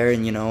out there.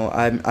 And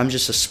I'm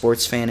just a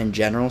sports fan in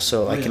general,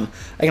 so I can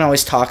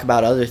always talk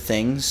about other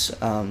things.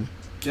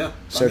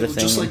 Sort of thing.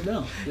 Just like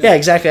now. Yeah,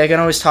 exactly. I can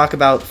always talk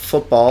about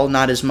football,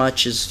 not as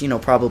much as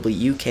probably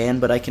you can,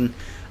 but I can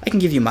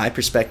give you my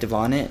perspective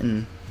on it.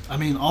 And I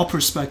mean, all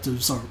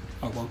perspectives are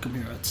welcome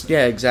here. I'd say.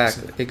 Yeah,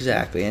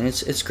 exactly. And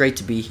it's great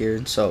to be here.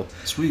 And so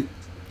sweet.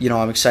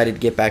 I'm excited to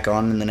get back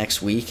on in the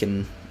next week.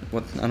 And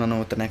I don't know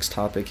what the next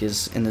topic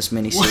is in this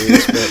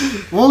mini-series,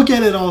 but we'll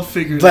get it all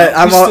figured out.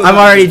 But I'm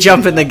already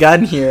jumping the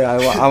gun here.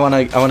 I want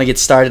to get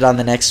started on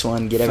the next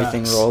one, get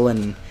everything rolling,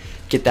 and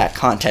get that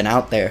content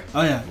out there.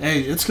 Oh yeah,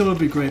 hey, it's gonna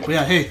be great. But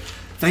yeah, hey,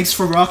 thanks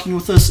for rocking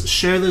with us.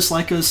 Share this,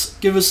 like us,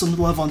 give us some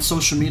love on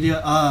social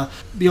media.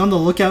 Be on the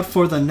lookout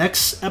for the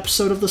next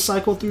episode of the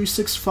Cycle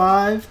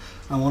 365.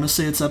 I want to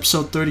say it's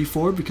episode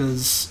 34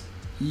 because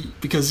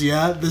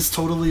this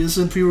totally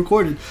isn't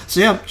pre-recorded. So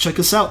yeah, check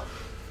us out.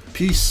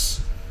 Peace.